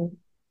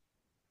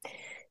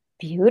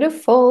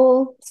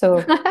 Beautiful.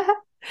 So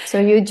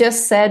you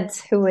just said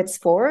who it's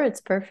for.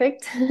 It's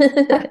perfect.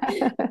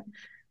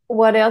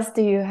 What else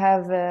do you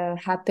have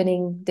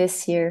happening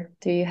this year?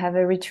 Do you have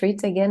a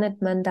retreat again at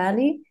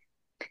Mandali?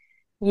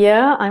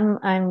 Yeah,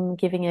 I'm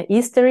giving an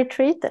Easter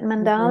retreat at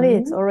Mandali.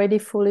 It's already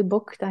fully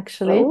booked,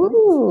 actually.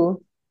 Oh,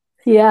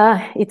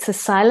 yeah, it's a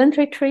silent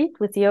retreat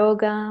with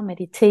yoga,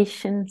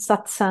 meditation,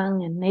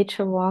 satsang, and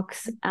nature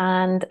walks.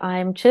 And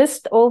I'm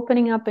just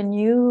opening up a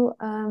new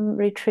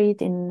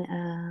retreat in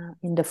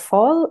the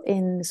fall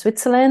in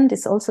Switzerland.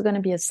 It's also going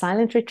to be a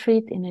silent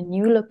retreat in a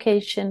new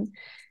location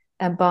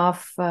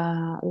above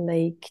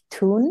Lake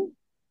Thun.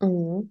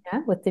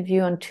 Yeah, with the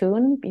view on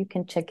Thun. You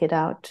can check it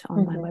out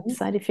on my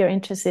website if you're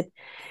interested.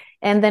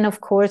 And then, of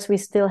course, we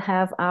still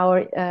have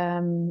our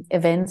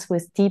events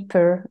with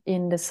Deeper.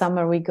 In the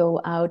summer, we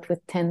go out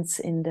with tents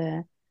in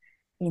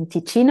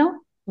Ticino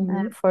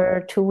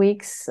for 2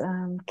 weeks,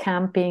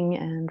 camping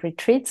and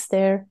retreats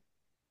there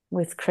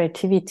with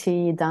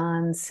creativity,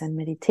 dance, and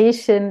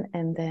meditation.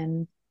 And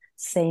then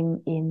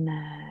same in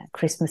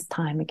Christmas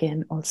time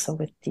again, also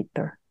with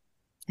Deeper.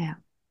 Yeah.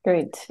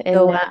 Great. And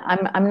so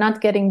I'm not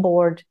getting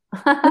bored.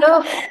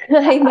 No,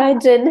 I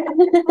imagine.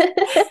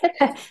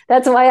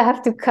 That's why I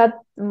have to cut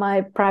my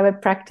private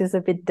practice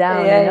a bit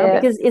down,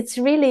 because it's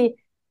really,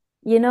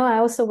 I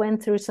also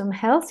went through some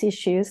health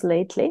issues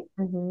lately.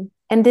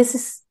 And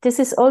this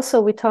is also,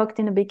 we talked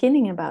in the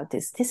beginning about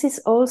this. This is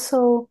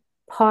also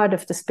part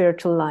of the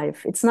spiritual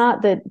life. It's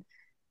not that,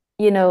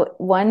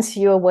 once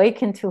you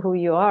awaken to who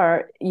you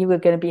are, you are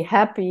going to be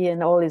happy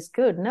and all is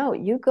good. No,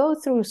 you go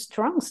through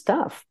strong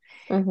stuff,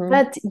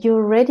 but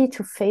you're ready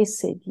to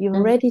face it.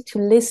 You're ready to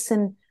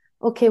listen.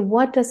 Okay,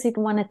 what does it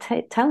want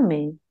to tell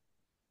me?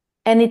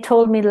 And it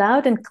told me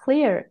loud and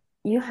clear,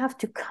 you have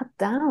to cut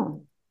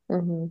down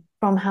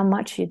from how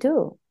much you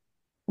do.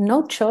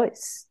 No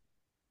choice.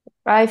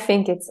 I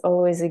think it's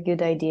always a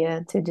good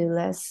idea to do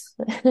less.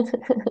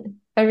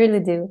 I really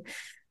do.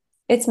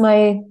 It's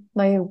my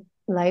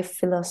life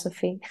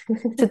philosophy.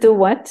 To do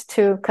what?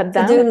 To cut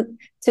down?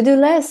 To do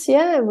less.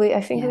 Yeah,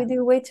 I think we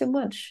do way too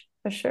much,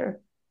 for sure.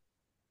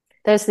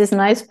 There's this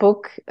nice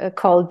book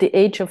called The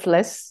Age of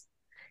Less.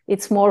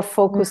 It's more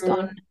focused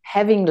on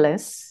having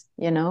less,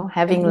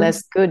 having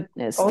less good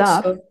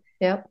stuff. Also,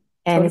 yeah.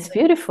 And it's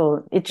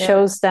beautiful. It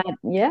shows that,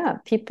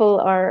 people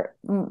are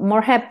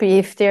more happy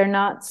if they're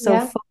not so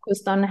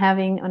focused on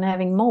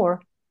having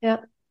more. Yeah.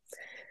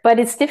 But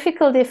it's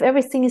difficult if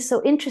everything is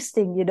so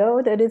interesting,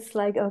 that it's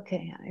like,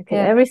 okay,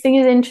 everything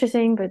is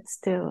interesting, but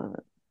still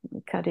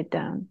cut it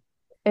down.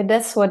 And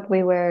that's what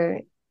we were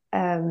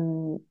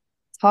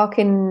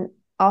talking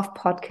off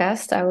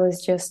podcast. I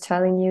was just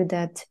telling you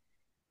that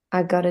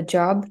I got a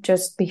job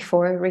just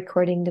before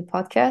recording the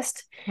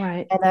podcast.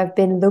 Right. And I've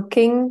been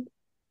looking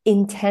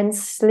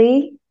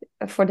intensely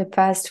for the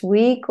past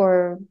week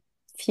or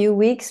few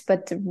weeks,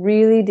 but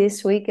really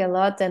this week a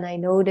lot. And I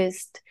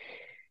noticed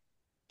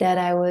that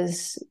I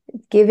was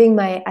giving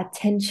my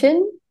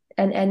attention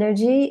and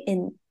energy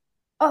in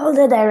all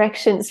the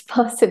directions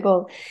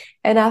possible.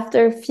 And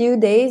after a few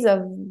days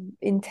of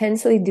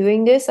intensely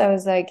doing this, I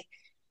was like,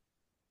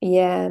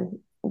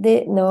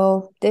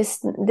 no,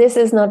 this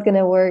is not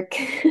gonna work.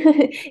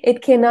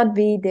 It cannot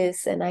be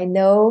this. And I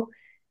know,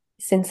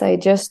 since I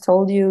just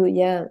told you,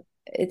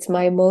 it's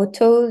my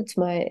motto, it's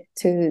my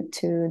to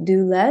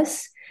do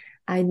less.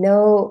 I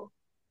know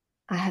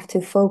I have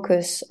to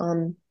focus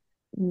on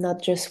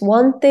not just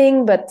one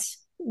thing, but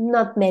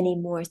not many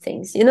more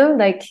things,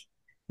 like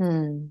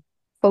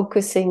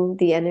focusing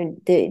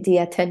the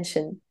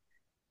attention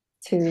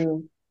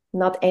to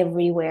not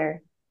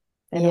everywhere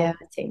and all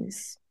the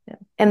things. Yeah.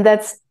 And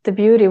that's the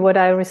beauty. What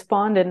I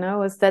responded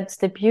now is that's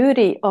the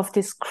beauty of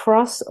this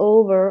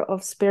crossover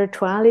of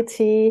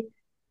spirituality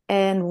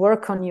and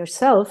work on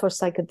yourself or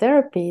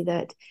psychotherapy,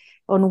 that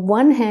on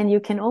one hand, you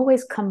can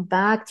always come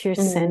back to your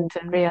center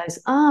and realize,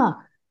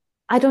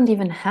 I don't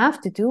even have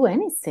to do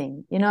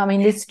anything.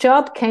 This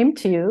job came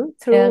to you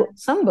through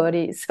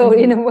somebody. So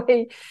in a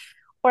way,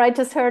 or I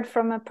just heard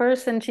from a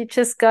person, she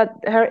just got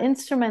her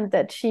instrument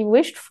that she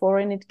wished for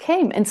and it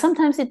came. And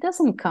sometimes it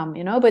doesn't come,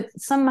 but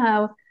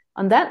somehow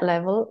on that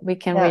level, we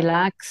can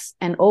relax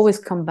and always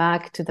come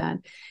back to that.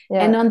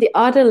 Yeah. And on the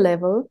other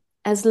level,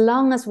 as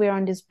long as we're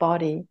on this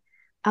body,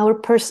 our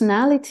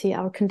personality,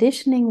 our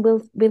conditioning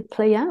will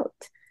play out.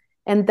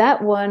 And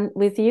that one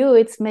with you,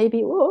 it's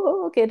maybe,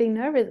 getting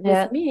nervous.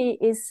 With me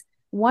is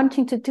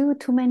wanting to do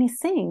too many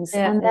things.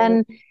 And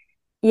then,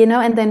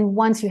 and then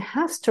once you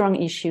have strong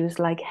issues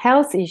like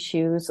health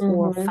issues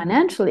or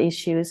financial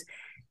issues,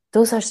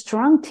 those are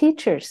strong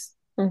teachers.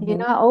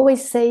 I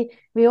always say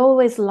we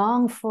always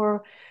long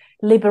for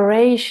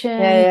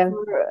liberation,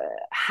 for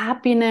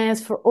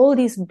happiness, for all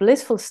these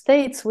blissful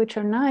states, which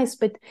are nice.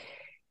 But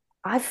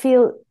I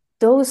feel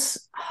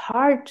those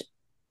hard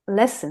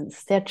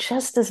lessons, they're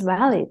just as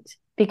valid,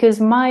 because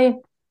my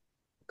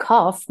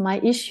cough, my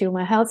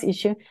health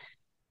issue,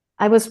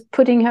 I was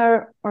putting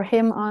her or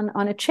him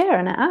on a chair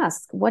and I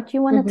asked, what do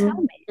you want to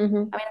tell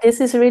me?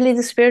 This is really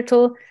the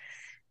spiritual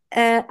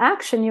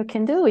action you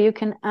can do. You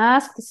can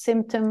ask the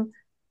symptom,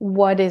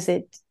 what is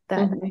it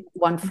that you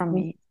want from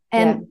me?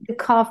 And the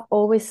cough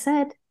always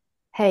said,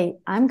 hey,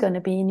 I'm going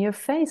to be in your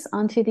face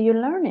until you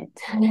learn it,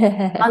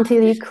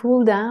 until you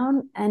cool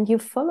down and you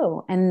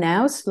follow. And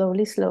now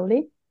slowly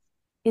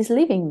is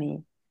leaving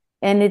me.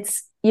 And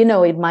it's,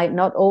 it might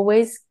not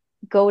always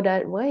go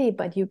that way,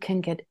 but you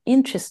can get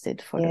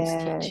interested for those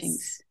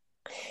teachings.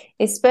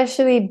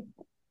 Especially,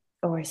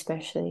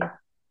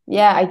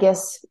 I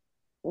guess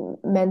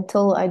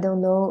mental, I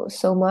don't know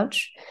so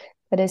much,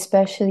 but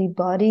especially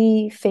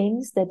body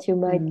things that you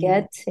might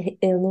get,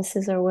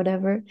 illnesses or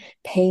whatever,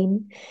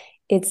 pain.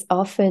 It's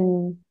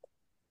often,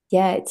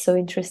 it's so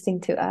interesting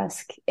to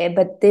ask.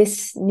 But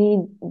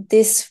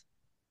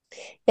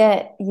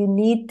you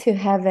need to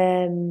have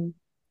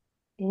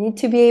you need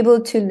to be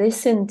able to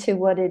listen to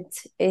what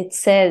it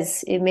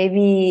says. It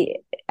maybe,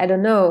 I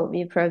don't know,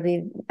 you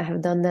probably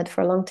have done that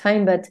for a long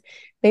time, but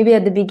maybe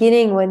at the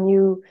beginning when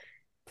you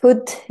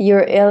put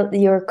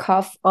your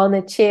cough on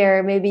a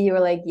chair, maybe you were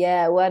like,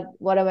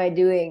 what am I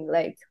doing?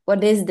 Like,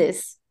 what is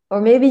this?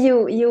 Or maybe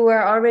you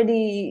were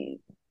already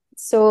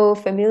so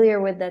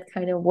familiar with that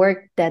kind of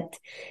work that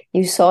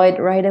you saw it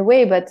right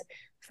away. But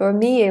for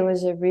me, it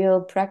was a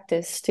real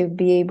practice to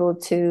be able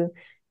to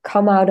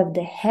come out of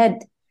the head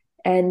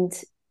and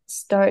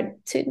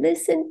start to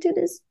listen to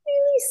this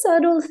really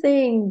subtle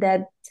thing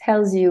that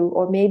tells you,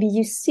 or maybe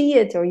you see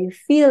it or you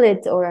feel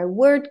it, or a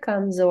word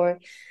comes, or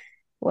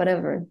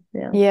whatever.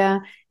 Yeah,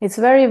 it's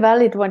very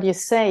valid what you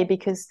say,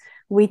 because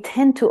we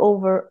tend to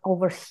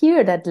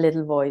overhear that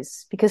little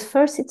voice, because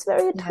first it's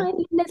very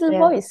tiny little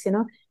voice, you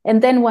know,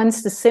 and then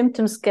once the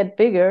symptoms get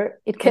bigger,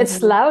 it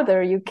gets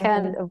louder, you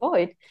can't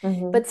avoid.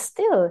 But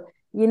still,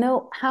 you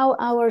know, how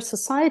our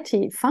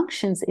society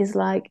functions is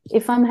like,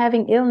 if I'm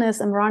having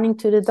illness, I'm running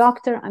to the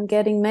doctor, I'm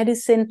getting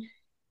medicine,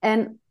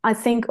 and I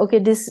think, okay,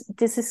 this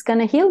is going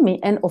to heal me.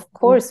 And of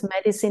course,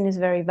 medicine is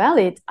very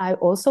valid. I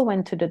also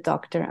went to the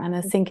doctor, and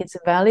I think it's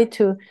valid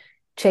to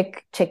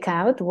check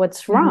out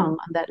what's wrong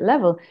on that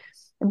level.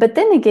 But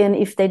then again,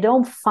 if they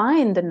don't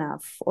find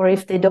enough, or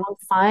if they don't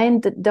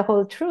find the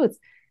whole truth,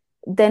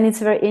 then it's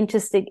very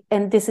interesting.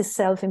 And this is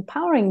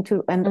self-empowering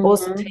too, and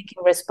also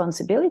taking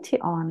responsibility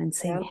on and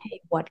saying,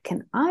 hey, what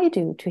can I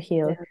do to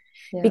heal?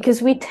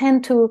 Because we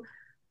tend to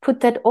put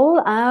that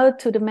all out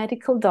to the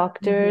medical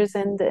doctors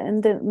and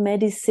the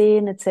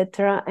medicine,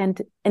 etc.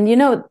 And you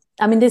know,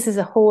 I mean, this is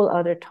a whole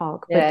other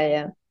talk.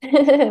 But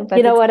but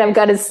you know what I'm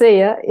gonna say?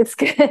 Yeah, it's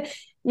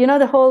you know,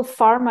 the whole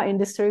pharma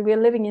industry. We're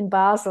living in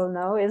Basel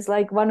now. It's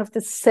like one of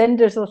the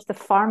centers of the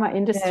pharma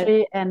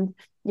industry, and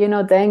you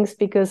know, thanks,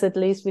 because at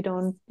least we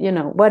don't, you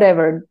know,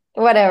 whatever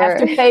have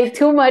to pay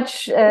too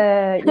much, you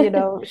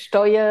know,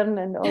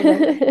 Steuern and all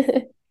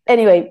that.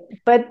 Anyway,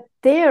 but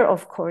they're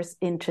of course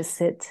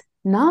interested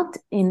not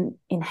in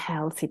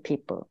healthy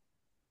people.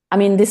 I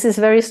mean, this is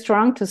very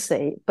strong to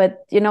say,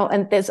 but you know,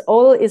 and there's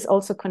all is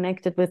also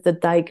connected with the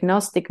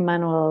diagnostic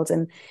manuals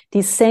and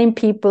these same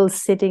people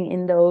sitting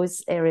in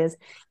those areas.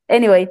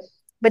 Anyway,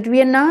 but we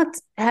are not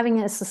having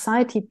a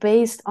society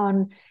based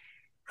on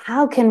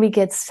how can we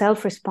get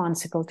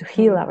self-responsible to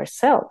heal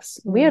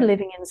ourselves. We are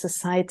living in a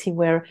society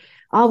where,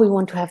 we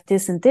want to have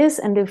this and this,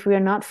 and if we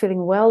are not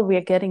feeling well, we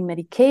are getting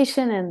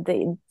medication, and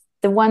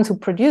the ones who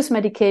produce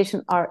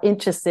medication are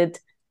interested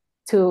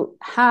to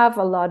have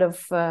a lot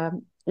of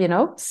you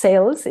know,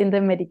 sales in the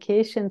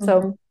medication.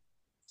 So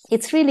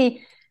it's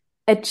really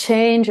a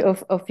change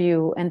of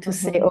view, and to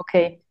say,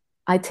 okay,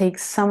 I take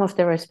some of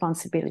the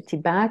responsibility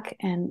back,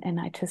 and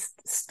I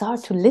just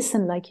start to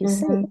listen, like you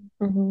say.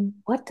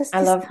 What does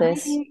this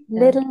tiny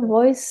little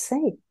voice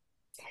say?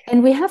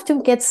 And we have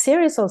to get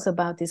serious also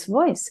about this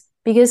voice,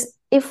 because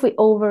if we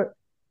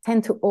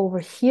tend to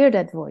overhear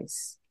that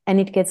voice, and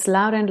it gets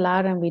louder and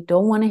louder, and we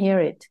don't want to hear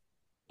it,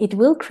 it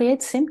will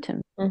create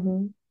symptoms.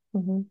 And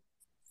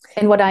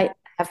what I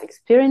have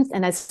experienced,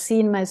 and I see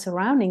in my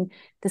surrounding,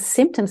 the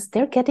symptoms,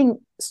 they're getting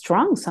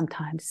strong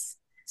sometimes.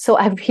 So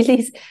I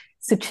really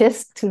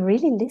suggest to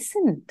really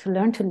listen, to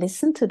learn to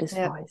listen to this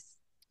voice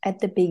at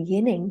the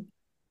beginning.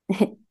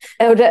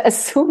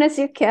 As soon as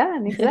you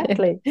can,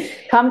 exactly.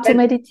 Come to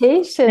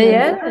meditation.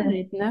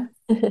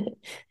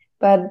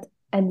 But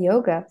and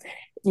yoga.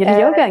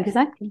 Yoga,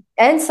 exactly.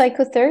 And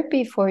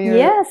psychotherapy for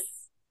your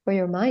for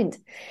your mind.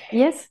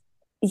 Yes.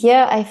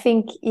 Yeah, I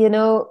think, you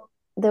know,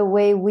 the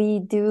way we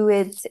do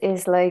it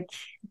is like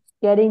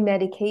getting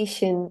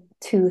medication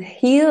to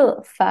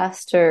heal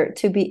faster,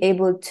 to be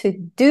able to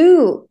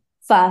do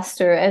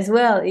faster as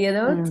well, you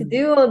know, to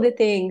do all the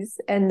things.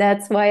 And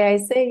that's why I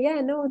say,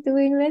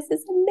 doing less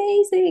is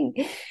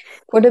amazing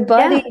for the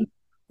body.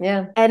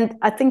 Yeah. And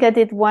I think I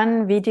did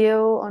one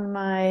video on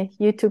my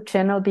YouTube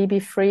channel,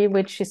 BB Free,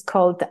 which is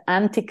called The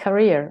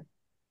Anti-Career.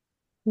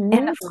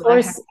 And of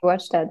course, I have to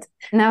watch that.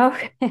 No,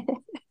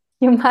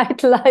 you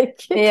might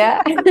like it.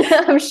 Yeah,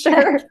 I'm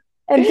sure.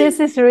 And this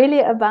is really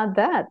about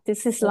that.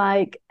 This is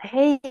like,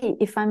 hey,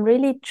 if I'm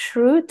really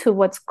true to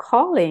what's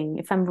calling,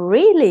 if I'm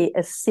really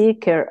a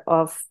seeker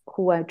of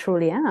who I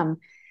truly am,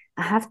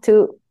 I have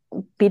to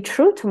be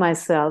true to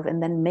myself.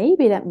 And then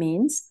maybe that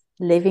means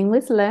living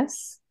with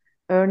less,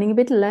 earning a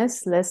bit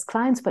less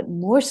clients, but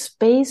more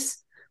space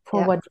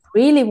for what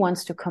really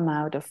wants to come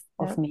out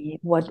of me,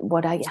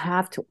 what I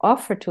have to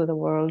offer to the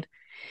world.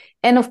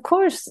 And of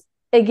course,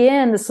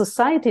 again, the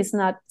society is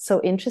not so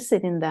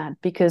interested in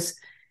that, because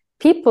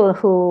people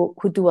who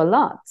do a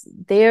lot,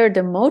 they're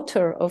the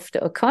motor of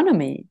the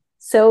economy.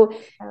 So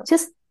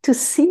just to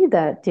see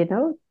that, you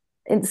know,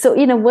 and so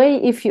in a way,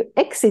 if you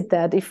exit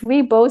that, if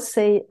we both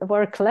say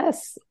work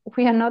less,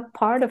 we are not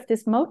part of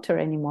this motor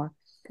anymore.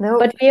 No,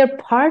 but we are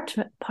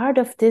part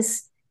of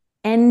this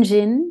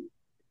engine,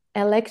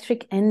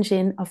 electric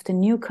engine of the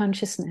new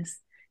consciousness.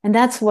 And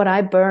that's what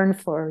I burn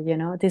for, you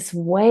know, this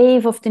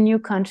wave of the new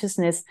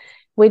consciousness,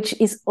 which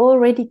is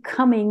already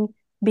coming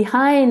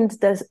behind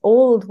this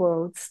old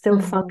world, still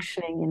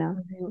functioning, you know,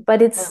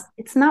 but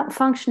it's not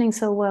functioning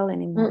so well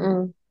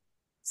anymore.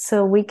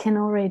 So we can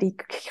already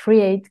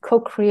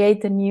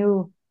co-create the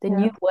new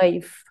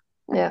wave.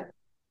 Yeah,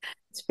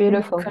 it's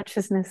beautiful.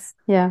 Consciousness.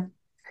 Yeah.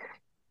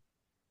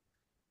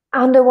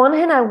 On the one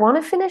hand, I want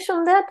to finish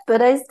on that,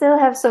 but I still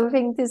have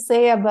something to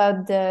say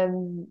about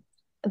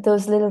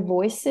those little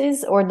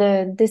voices, or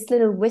this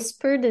little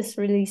whisper, this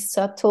really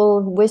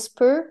subtle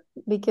whisper,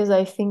 because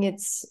I think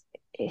it's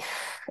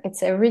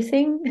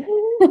everything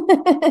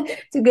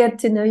to get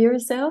to know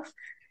yourself.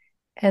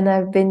 And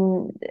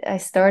I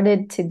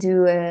started to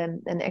do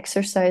an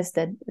exercise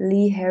that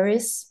Lee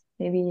Harris,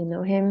 maybe you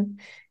know him,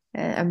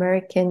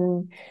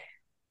 American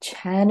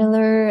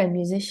channeler and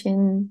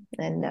musician.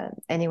 And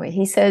anyway,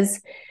 he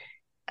says,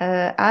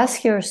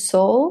 ask your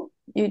soul.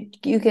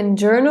 You can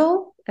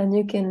journal and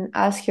you can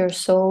ask your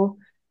soul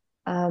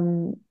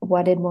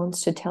what it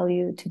wants to tell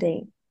you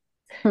today.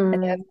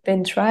 And I've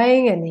been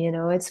trying, and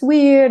it's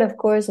weird, of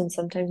course, and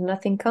sometimes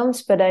nothing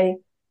comes, but I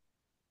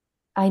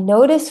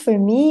notice for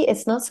me,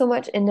 it's not so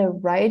much in the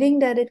writing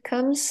that it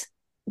comes,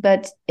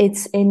 but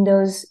it's in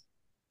those,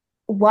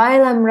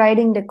 while I'm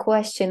writing the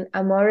question,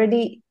 I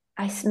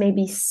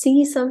maybe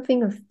see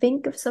something or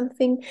think of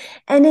something,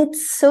 and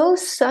it's so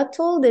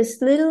subtle,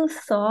 this little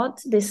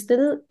thought, this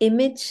little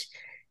image,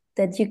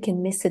 that you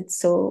can miss it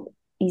so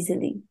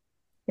easily,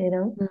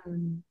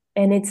 And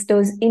it's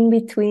those in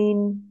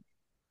between.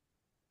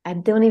 I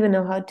don't even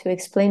know how to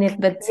explain it,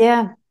 but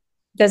yeah.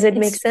 Does it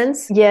make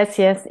sense? Yes,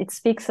 it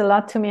speaks a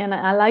lot to me, and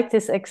I like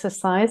this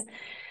exercise.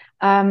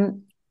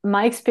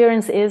 My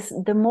experience is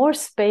the more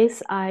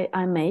space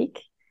I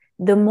make,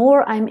 the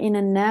more I'm in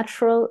a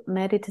natural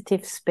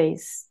meditative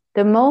space.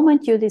 The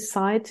moment you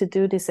decide to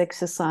do this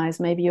exercise,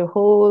 maybe your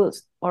whole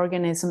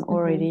organism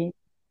already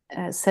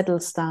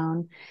settles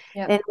down.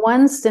 Yeah. And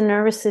once the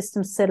nervous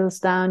system settles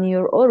down,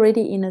 you're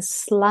already in a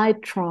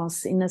slight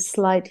trance, in a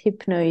slight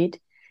hypnoid.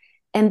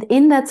 And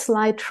in that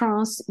slight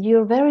trance,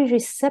 you're very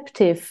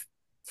receptive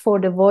for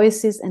the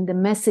voices and the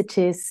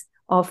messages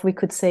of, we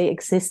could say,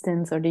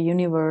 existence or the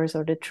universe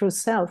or the true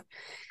self.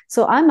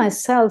 So I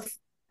myself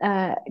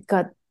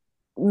got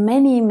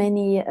many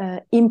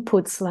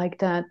inputs like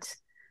that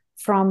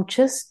from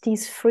just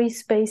these free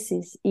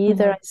spaces.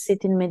 Either I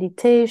sit in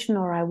meditation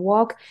or I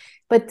walk.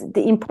 But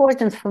the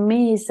importance for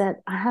me is that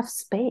I have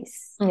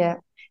space. Yeah.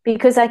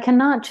 Because I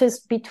cannot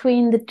just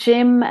between the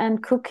gym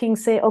and cooking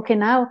say, okay,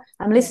 now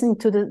I'm listening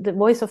to the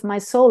voice of my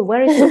soul.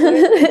 Where is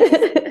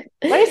it?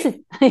 Where is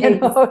it?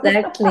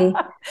 Exactly.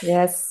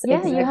 Yes. Yeah,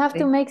 exactly. You have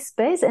to make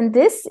space. And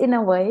this, in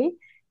a way,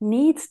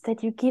 needs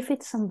that you give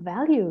it some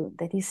value,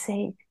 that you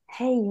say,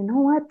 hey, you know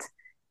what?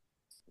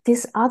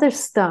 This other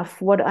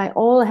stuff, what I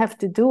all have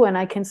to do, and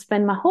I can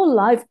spend my whole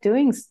life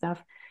doing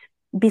stuff.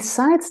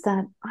 Besides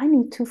that, I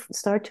need to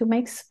start to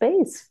make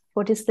space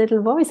for this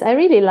little voice. I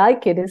really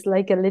like it. It's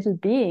like a little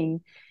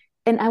being.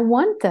 And I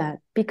want that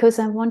because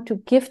I want to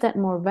give that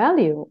more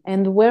value.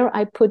 And where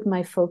I put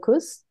my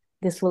focus,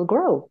 this will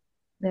grow.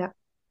 Yeah.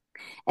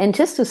 And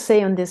just to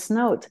say on this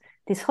note,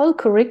 this whole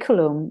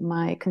curriculum,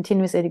 my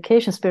continuous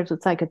education, spiritual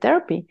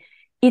psychotherapy,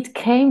 it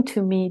came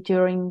to me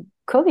during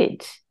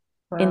COVID,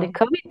 in the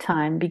COVID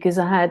time, because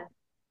I had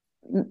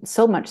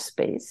so much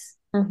space.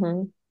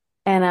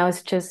 And I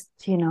was just,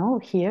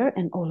 here,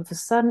 and all of a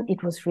sudden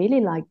it was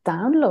really like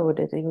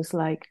downloaded. It was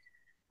like,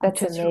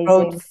 that's I just amazing.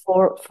 wrote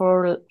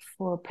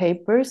four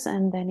papers,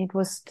 and then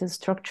the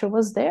structure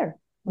was there.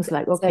 It was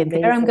like, okay,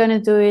 amazing. there I'm going to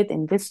do it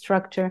in this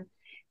structure.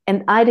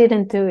 And I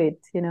didn't do it,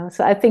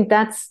 So I think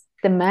that's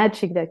the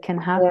magic that can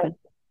happen.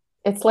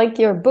 Yeah. It's like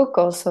your book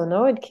also,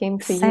 no? It came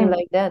to you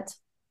like that.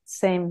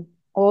 Same.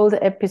 All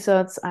the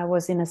episodes, I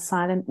was in a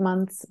silent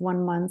month,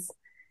 1 month.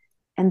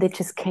 And they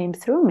just came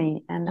through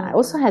me. And I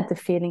also had the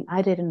feeling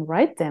I didn't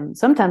write them.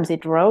 Sometimes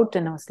it wrote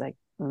and I was like,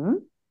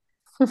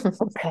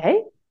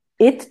 okay,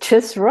 it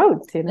just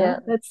wrote, Yeah.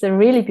 That's a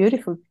really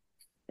beautiful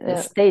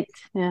state.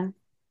 Yeah.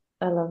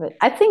 I love it.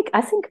 I think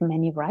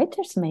many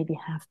writers maybe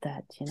have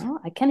that,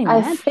 I can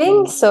imagine. I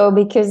think so,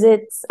 because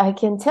I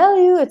can tell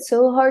you, it's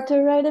so hard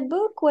to write a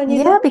book when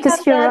you don't because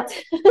have you're that.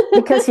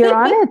 because you're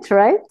on it,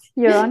 right?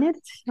 You're on it,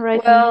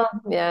 right? Well,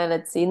 yeah,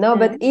 let's see. No,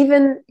 but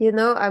even,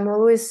 I'm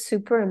always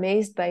super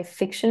amazed by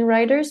fiction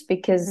writers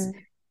because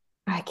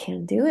I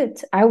can't do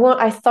it.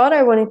 I thought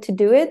I wanted to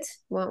do it.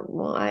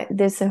 Well,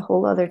 there's a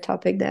whole other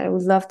topic that I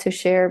would love to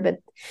share, but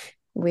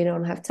we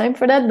don't have time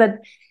for that. But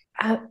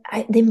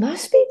they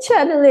must be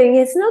channeling.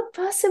 It's not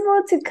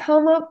possible to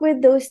come up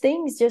with those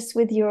things just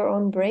with your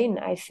own brain.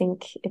 I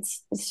think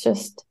it's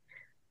just,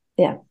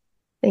 yeah.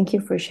 Thank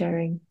you for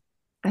sharing.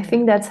 I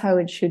think that's how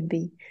it should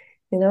be.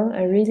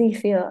 I really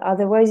feel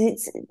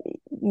otherwise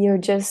you're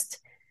just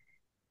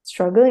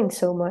struggling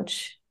so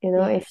much.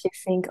 If you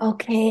think,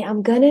 okay,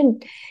 I'm gonna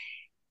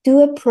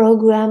do a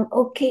program,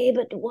 okay,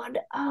 but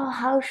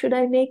how should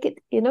I make it?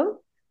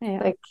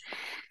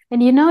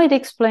 And it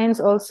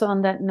explains also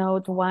on that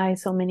note why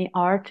so many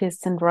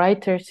artists and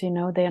writers,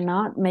 they're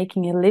not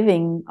making a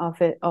living of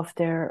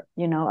their,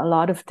 a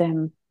lot of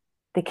them,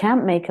 they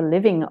can't make a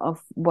living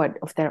of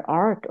their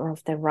art or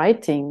of their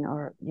writing,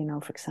 or,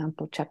 for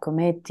example,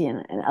 Giacometti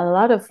and a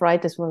lot of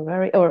writers were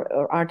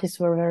or artists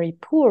were very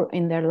poor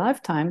in their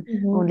lifetime.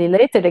 Only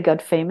later they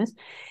got famous.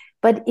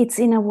 But it's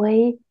in a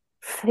way,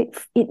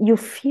 you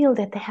feel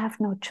that they have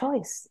no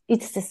choice.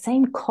 It's the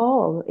same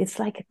call. It's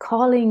like a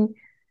calling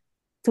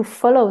to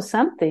follow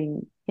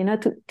something,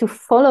 to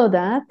follow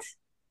that,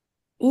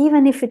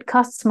 even if it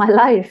costs my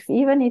life,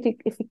 even if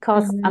it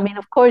costs, I mean,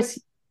 of course,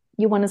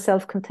 you want to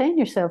self-contain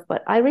yourself,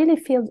 but I really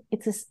feel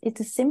it's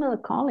a similar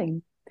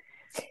calling,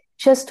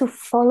 just to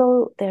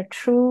follow their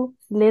true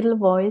little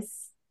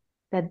voice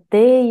that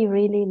they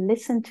really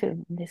listen to.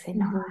 And they say,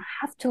 no, I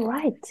have to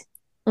write.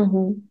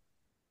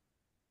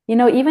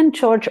 even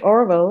George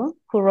Orwell,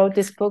 who wrote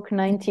this book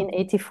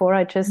 1984,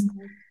 I just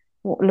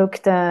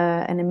looked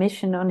an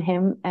emission on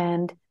him,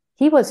 and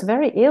he was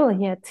very ill.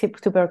 He had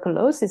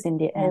tuberculosis in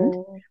the end,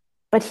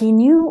 but he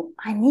knew,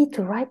 I need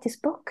to write this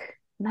book,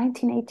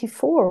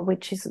 1984,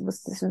 which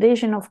was this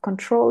vision of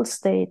control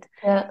state.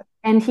 Yeah.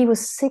 And he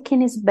was sick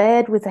in his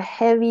bed with a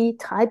heavy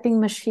typing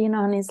machine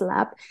on his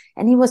lap,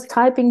 and he was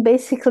typing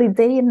basically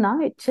day and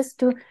night, just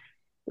to,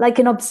 like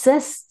an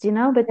obsessed,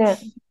 but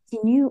he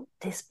knew,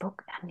 this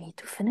book, I need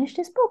to finish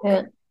this book.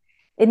 Yeah.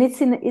 And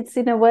it's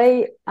in a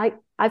way,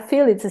 I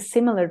feel it's a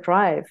similar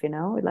drive,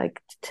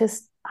 like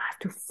just I have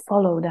to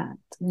follow that,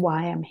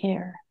 why I'm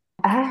here.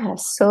 I have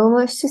so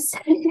much to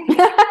say.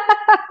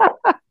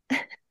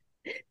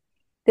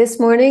 This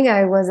morning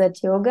I was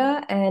at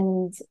yoga,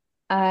 and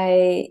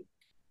I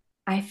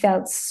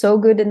felt so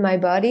good in my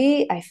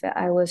body.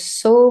 I was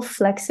so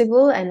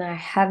flexible, and I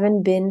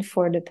haven't been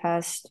for the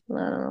past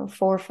 4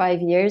 or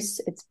 5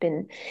 years.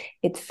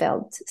 It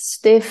felt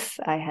stiff.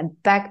 I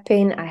had back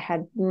pain. I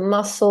had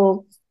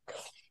muscle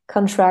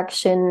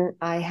contraction.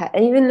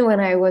 Even when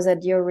I was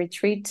at your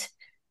retreat,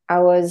 I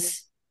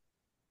was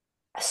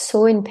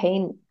so in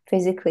pain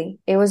physically.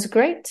 It was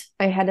great.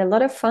 I had a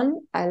lot of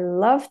fun. I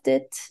loved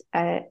it.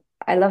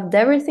 I loved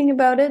everything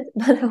about it,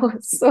 but I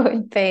was so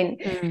in pain.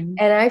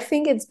 And I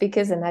think it's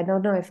because, and I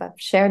don't know if I've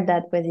shared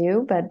that with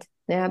you, but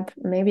yeah,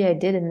 maybe I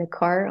did in the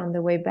car on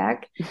the way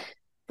back.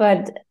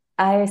 But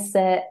I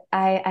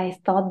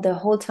thought the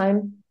whole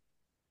time,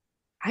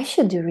 I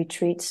should do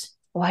retreats.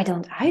 Why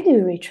don't I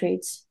do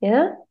retreats?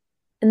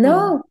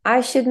 No,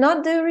 I should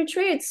not do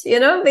retreats,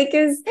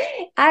 because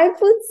I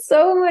put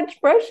so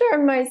much pressure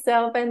on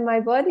myself, and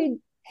my body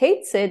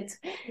hates it.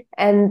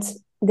 And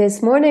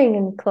this morning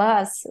in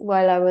class,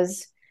 while I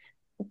was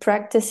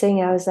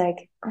practicing, I was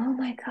like, oh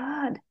my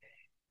God.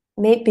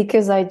 Maybe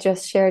because I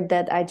just shared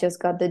that I just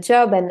got the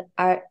job, and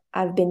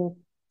I've been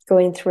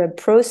going through a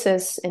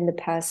process in the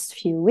past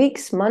few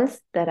weeks, month,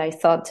 that I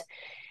thought,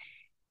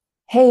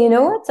 hey, you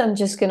know what? I'm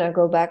just going to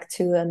go back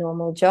to a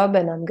normal job,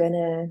 and I'm going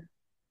to,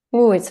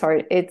 it's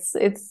hard. It's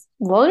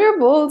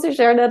vulnerable to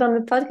share that on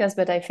the podcast,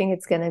 but I think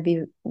it's going to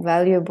be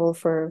valuable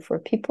for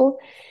people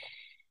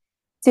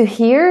to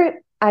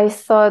hear. I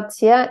thought,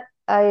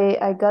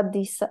 I got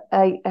this.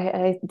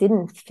 I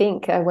didn't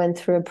think. I went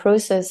through a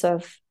process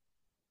of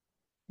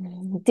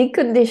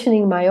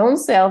deconditioning my own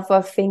self,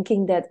 of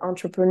thinking that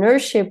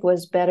entrepreneurship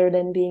was better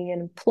than being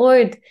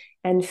employed,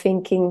 and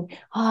thinking,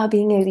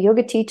 being a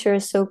yoga teacher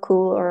is so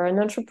cool, or an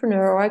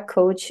entrepreneur, or a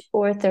coach,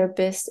 or a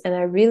therapist. And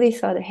I really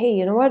thought, hey,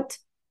 you know what?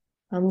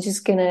 I'm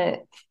just gonna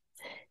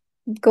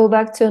go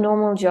back to a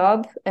normal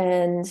job.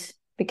 And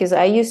because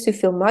I used to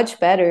feel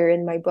much better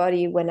in my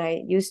body when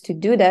I used to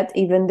do that,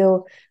 even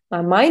though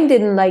my mind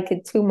didn't like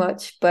it too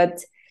much,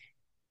 but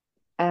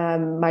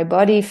my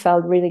body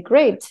felt really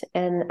great.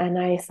 And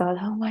I thought,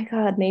 oh my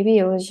God, maybe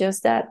it was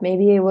just that.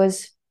 Maybe it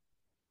was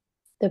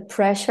the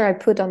pressure I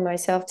put on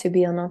myself to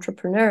be an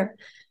entrepreneur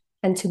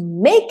and to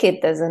make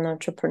it as an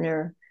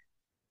entrepreneur.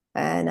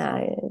 And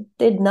I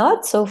did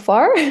not so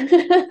far.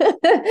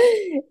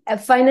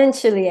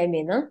 Financially, I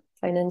mean,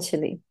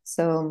 financially.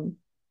 So,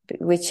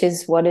 which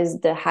is what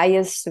is the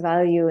highest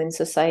value in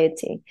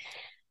society.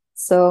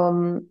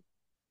 So,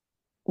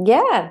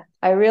 I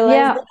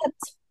realized that.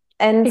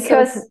 And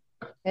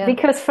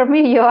because for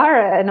me, you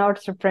are an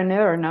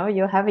entrepreneur, no?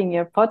 You're having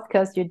your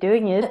podcast, you're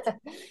doing it.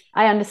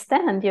 I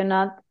understand you're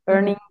not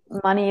earning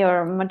money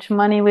or much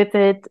money with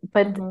it,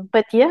 but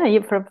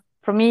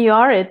for me, you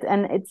are it,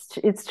 and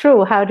it's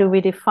true. How do we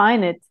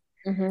define it?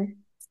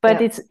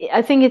 But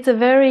I think it's a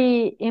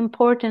very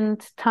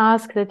important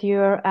task that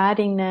you're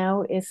adding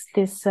now, is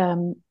this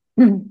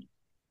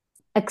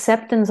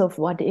acceptance of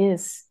what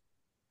is.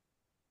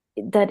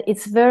 That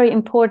it's very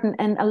important.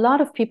 And a lot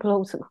of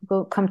people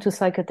who come to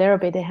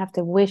psychotherapy, they have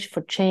the wish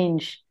for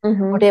change,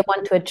 or they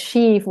want to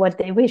achieve what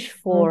they wish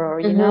for,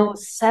 or,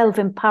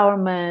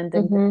 self-empowerment,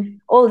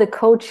 and all the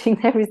coaching,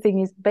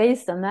 everything is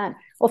based on that.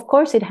 Of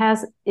course, it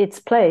has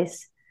its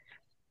place.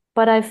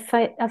 But I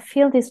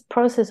feel this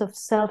process of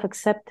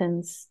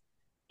self-acceptance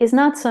is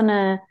not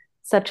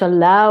such a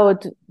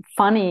loud,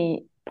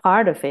 funny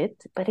part of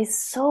it, but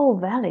it's so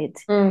valid.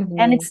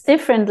 And it's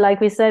different, like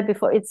we said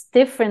before, it's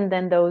different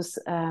than those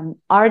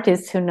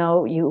artists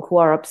who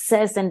are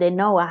obsessed, and they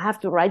know, I have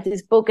to write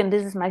this book, and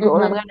this is my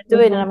goal, I'm going to do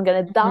it, and I'm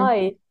going to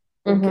die.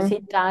 Because he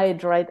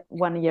died right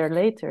 1 year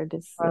later,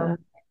 this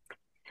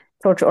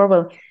George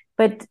Orwell.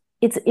 But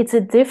it's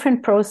a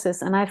different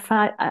process, and I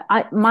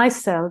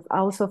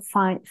also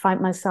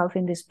find myself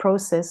in this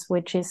process,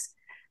 which is,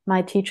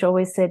 my teacher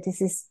always said,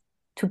 this is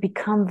to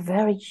become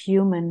very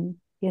human,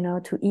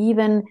 to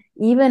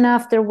even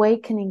after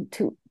awakening,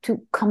 to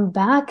come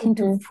back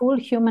into full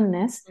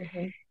humanness,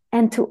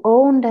 and to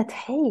own that,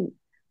 hey,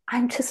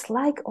 I'm just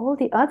like all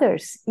the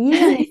others,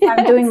 even if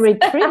I'm doing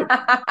retreat.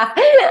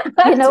 I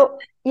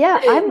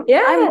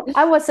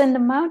was in the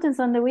mountains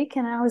on the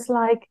weekend, and I was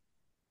like,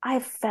 I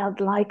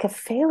felt like a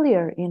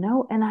failure, you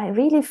know, and I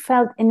really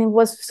felt, and it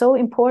was so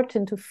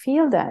important to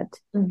feel that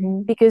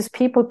because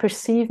people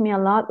perceive me a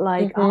lot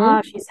like,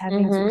 she's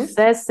having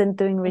success and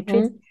doing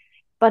retreats.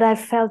 But I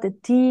felt a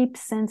deep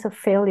sense of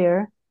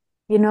failure,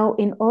 you know,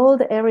 in all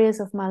the areas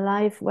of my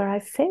life where I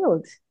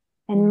failed.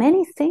 And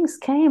many things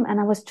came, and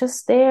I was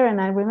just there. And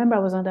I remember I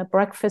was on a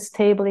breakfast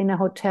table in a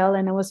hotel,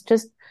 and I was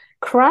just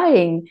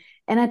crying.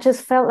 And I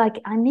just felt like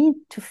I need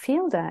to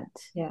feel that.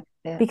 Yeah.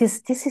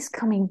 Because this is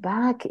coming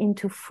back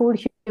into full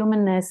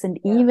humanness. And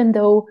even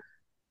though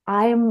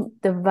I'm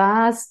the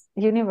vast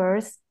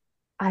universe,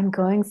 I'm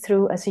going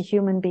through as a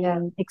human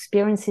being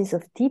experiences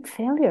of deep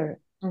failure.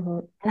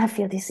 And I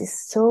feel this is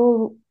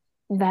so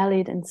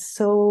valid and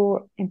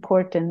so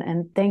important.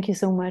 And thank you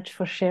so much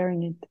for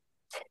sharing it.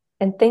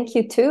 And thank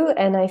you too.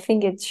 And I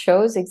think it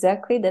shows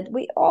exactly that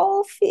we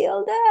all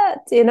feel that,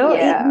 you know,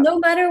 no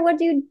matter what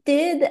you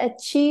did,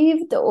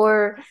 achieved,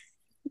 or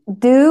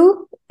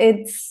do,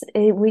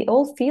 we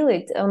all feel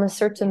it on a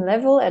certain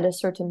level at a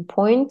certain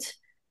point,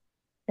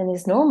 and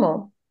it's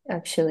normal,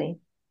 actually.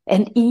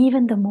 And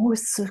even the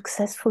most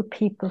successful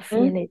people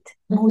feel it,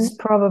 most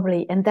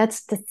probably. And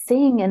that's the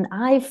thing. And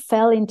I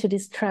fell into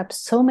this trap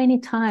so many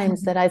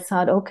times that I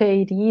thought,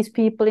 okay, these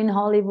people in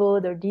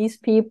Hollywood or these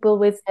people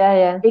with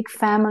big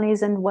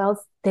families and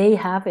wealth, they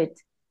have it.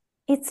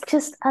 It's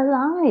just a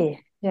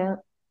lie. Yeah.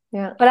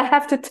 But I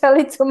have to tell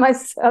it to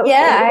myself.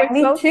 Yeah,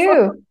 me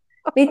too.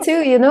 Me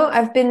too. You know,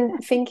 I've been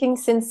thinking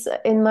since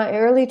in my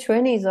early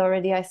 20s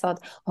already. I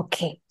thought,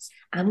 okay,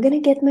 I'm going to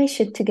get my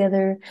shit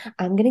together.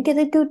 I'm going to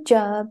get a good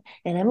job.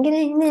 And I'm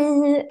like,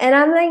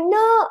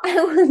 no,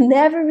 I will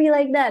never be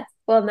like that.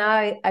 Well,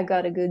 now I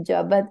got a good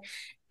job, but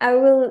I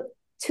will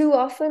too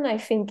often, I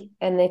think,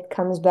 and it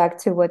comes back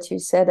to what you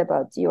said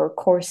about your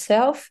core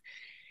self.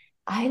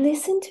 I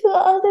listen to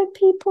other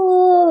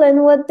people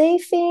and what they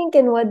think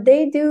and what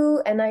they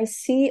do. And I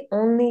see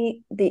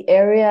only the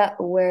area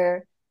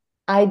where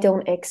I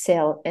don't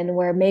excel and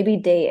where maybe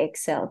they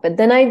excel. But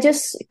then I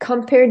just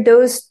compare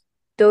those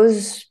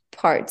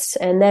parts,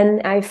 and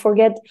then I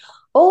forget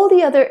all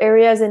the other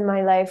areas in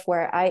my life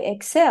where I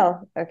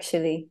excel,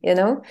 actually, you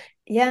know?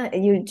 Yeah,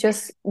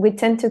 we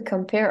tend to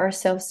compare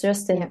ourselves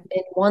just in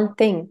one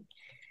thing.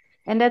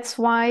 And that's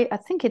why I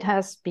think it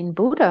has been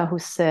Buddha who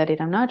said it.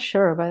 I'm not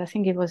sure, but I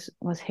think it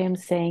was him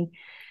saying,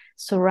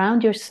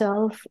 surround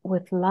yourself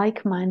with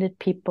like-minded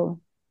people.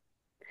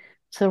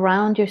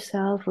 Surround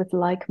yourself with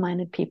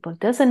like-minded people.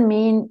 Doesn't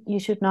mean you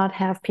should not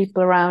have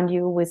people around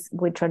you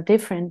which are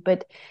different,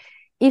 but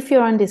if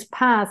you're on this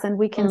path, and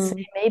we can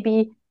say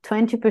maybe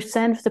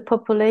 20% of the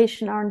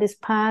population are on this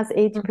path,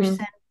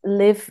 80%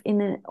 live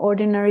in an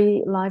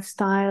ordinary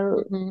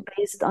lifestyle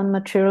based on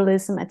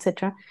materialism,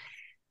 etc.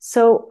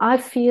 So I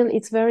feel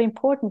it's very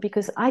important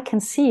because I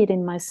can see it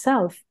in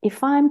myself.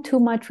 If I'm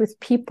too much with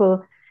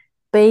people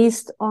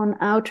based on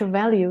outer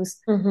values,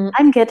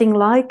 I'm getting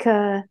like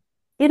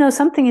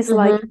something is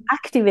like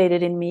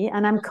activated in me,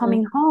 and I'm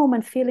coming home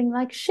and feeling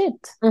like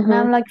shit. And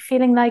I'm like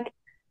feeling like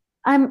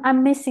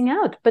I'm missing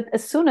out. But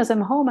as soon as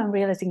I'm home, I'm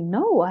realizing,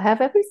 no, I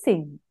have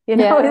everything, you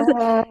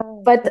know.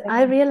 But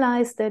I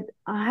realized that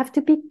I have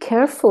to be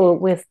careful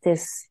with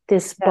this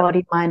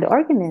body mind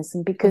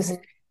organism, because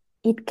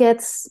it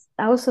gets,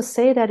 I also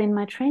say that in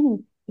my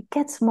training, it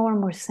gets more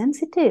and more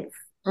sensitive.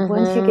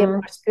 Once you get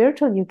more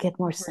spiritual, you get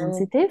more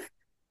sensitive.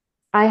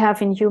 I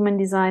have in human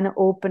design an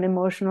open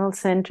emotional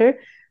center,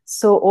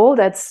 so all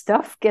that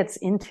stuff gets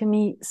into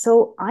me.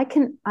 So I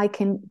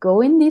can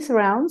go in these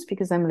rounds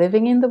because I'm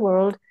living in the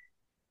world,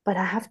 but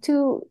I have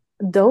to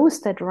dose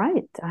that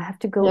right. I have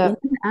to go in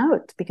and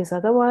out, because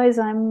otherwise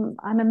I'm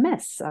a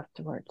mess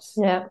afterwards.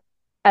 Yeah.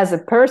 As a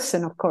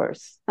person, of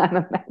course, I'm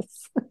a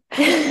mess.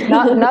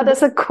 not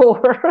as a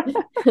core.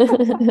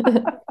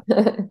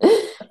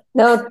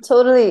 No,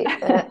 totally.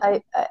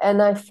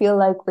 I feel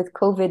like with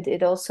COVID,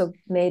 it also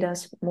made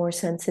us more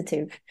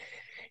sensitive.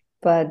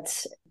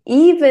 But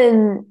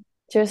even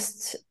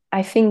just,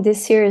 I think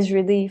this year is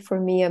really for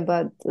me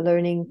about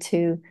learning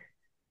to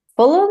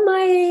follow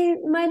my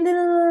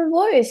little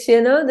voice, you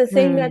know, the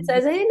thing that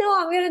says, hey, no,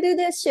 I'm gonna do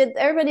this shit.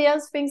 Everybody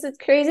else thinks it's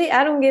crazy.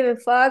 I don't give a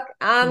fuck.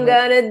 I'm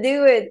gonna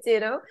do it, you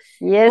know.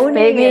 Yes, owning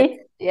baby.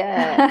 It.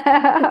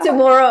 Yeah.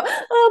 Tomorrow,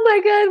 oh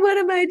my God, what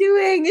am I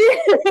doing?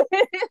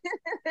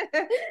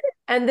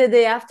 And the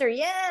day after,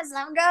 yes,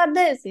 I've got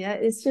this. Yeah,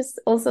 it's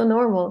just also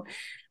normal.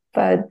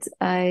 But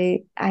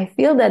I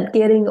feel that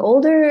getting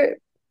older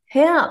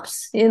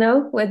helps, you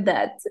know, with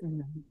that.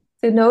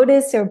 To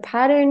notice your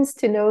patterns,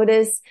 to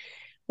notice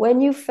when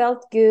you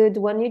felt good,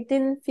 when you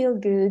didn't feel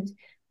good,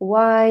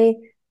 why,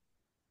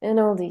 and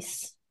all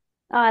this.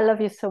 Oh, I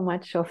love you so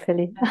much,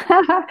 Ophélie.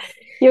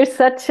 You're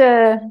such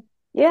a,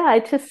 I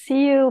just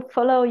see you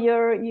follow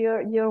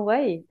your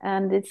way,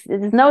 and it's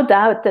no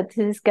doubt that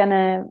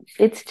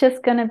it's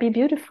just gonna be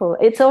beautiful.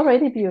 It's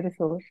already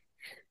beautiful,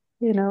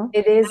 you know.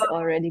 It is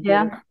already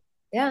beautiful.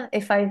 Yeah.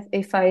 If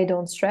I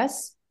don't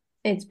stress,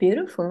 it's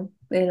beautiful,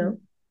 you know.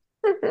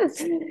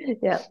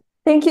 Yeah.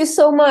 Thank you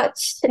so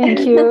much.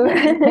 Thank you.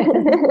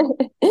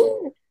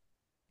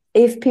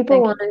 if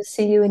people want to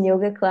see you in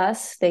yoga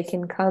class, they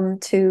can come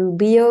to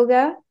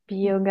Bi-Yoga.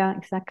 Bi-Yoga,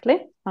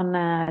 exactly.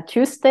 On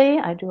Tuesday,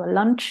 I do a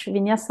lunch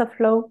Vinyasa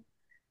flow,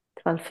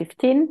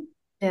 12:15.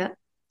 Yeah.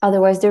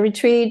 Otherwise, the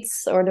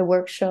retreats or the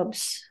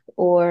workshops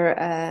or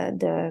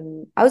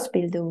the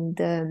Ausbildung,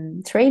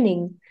 the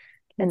training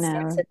that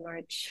starts in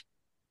March.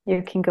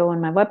 You can go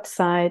on my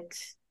website.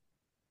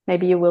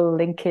 Maybe you will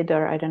link it,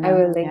 or I don't know. I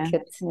will link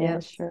it. Yeah,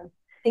 sure.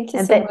 Thank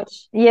you so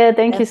much. Yeah,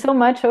 thank you so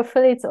much.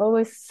 Hopefully, it's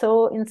always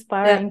so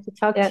inspiring to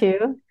talk to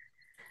you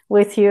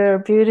with your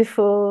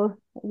beautiful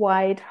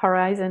wide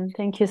horizon.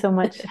 Thank you so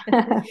much.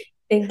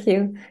 Thank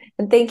you.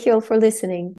 And thank you all for listening.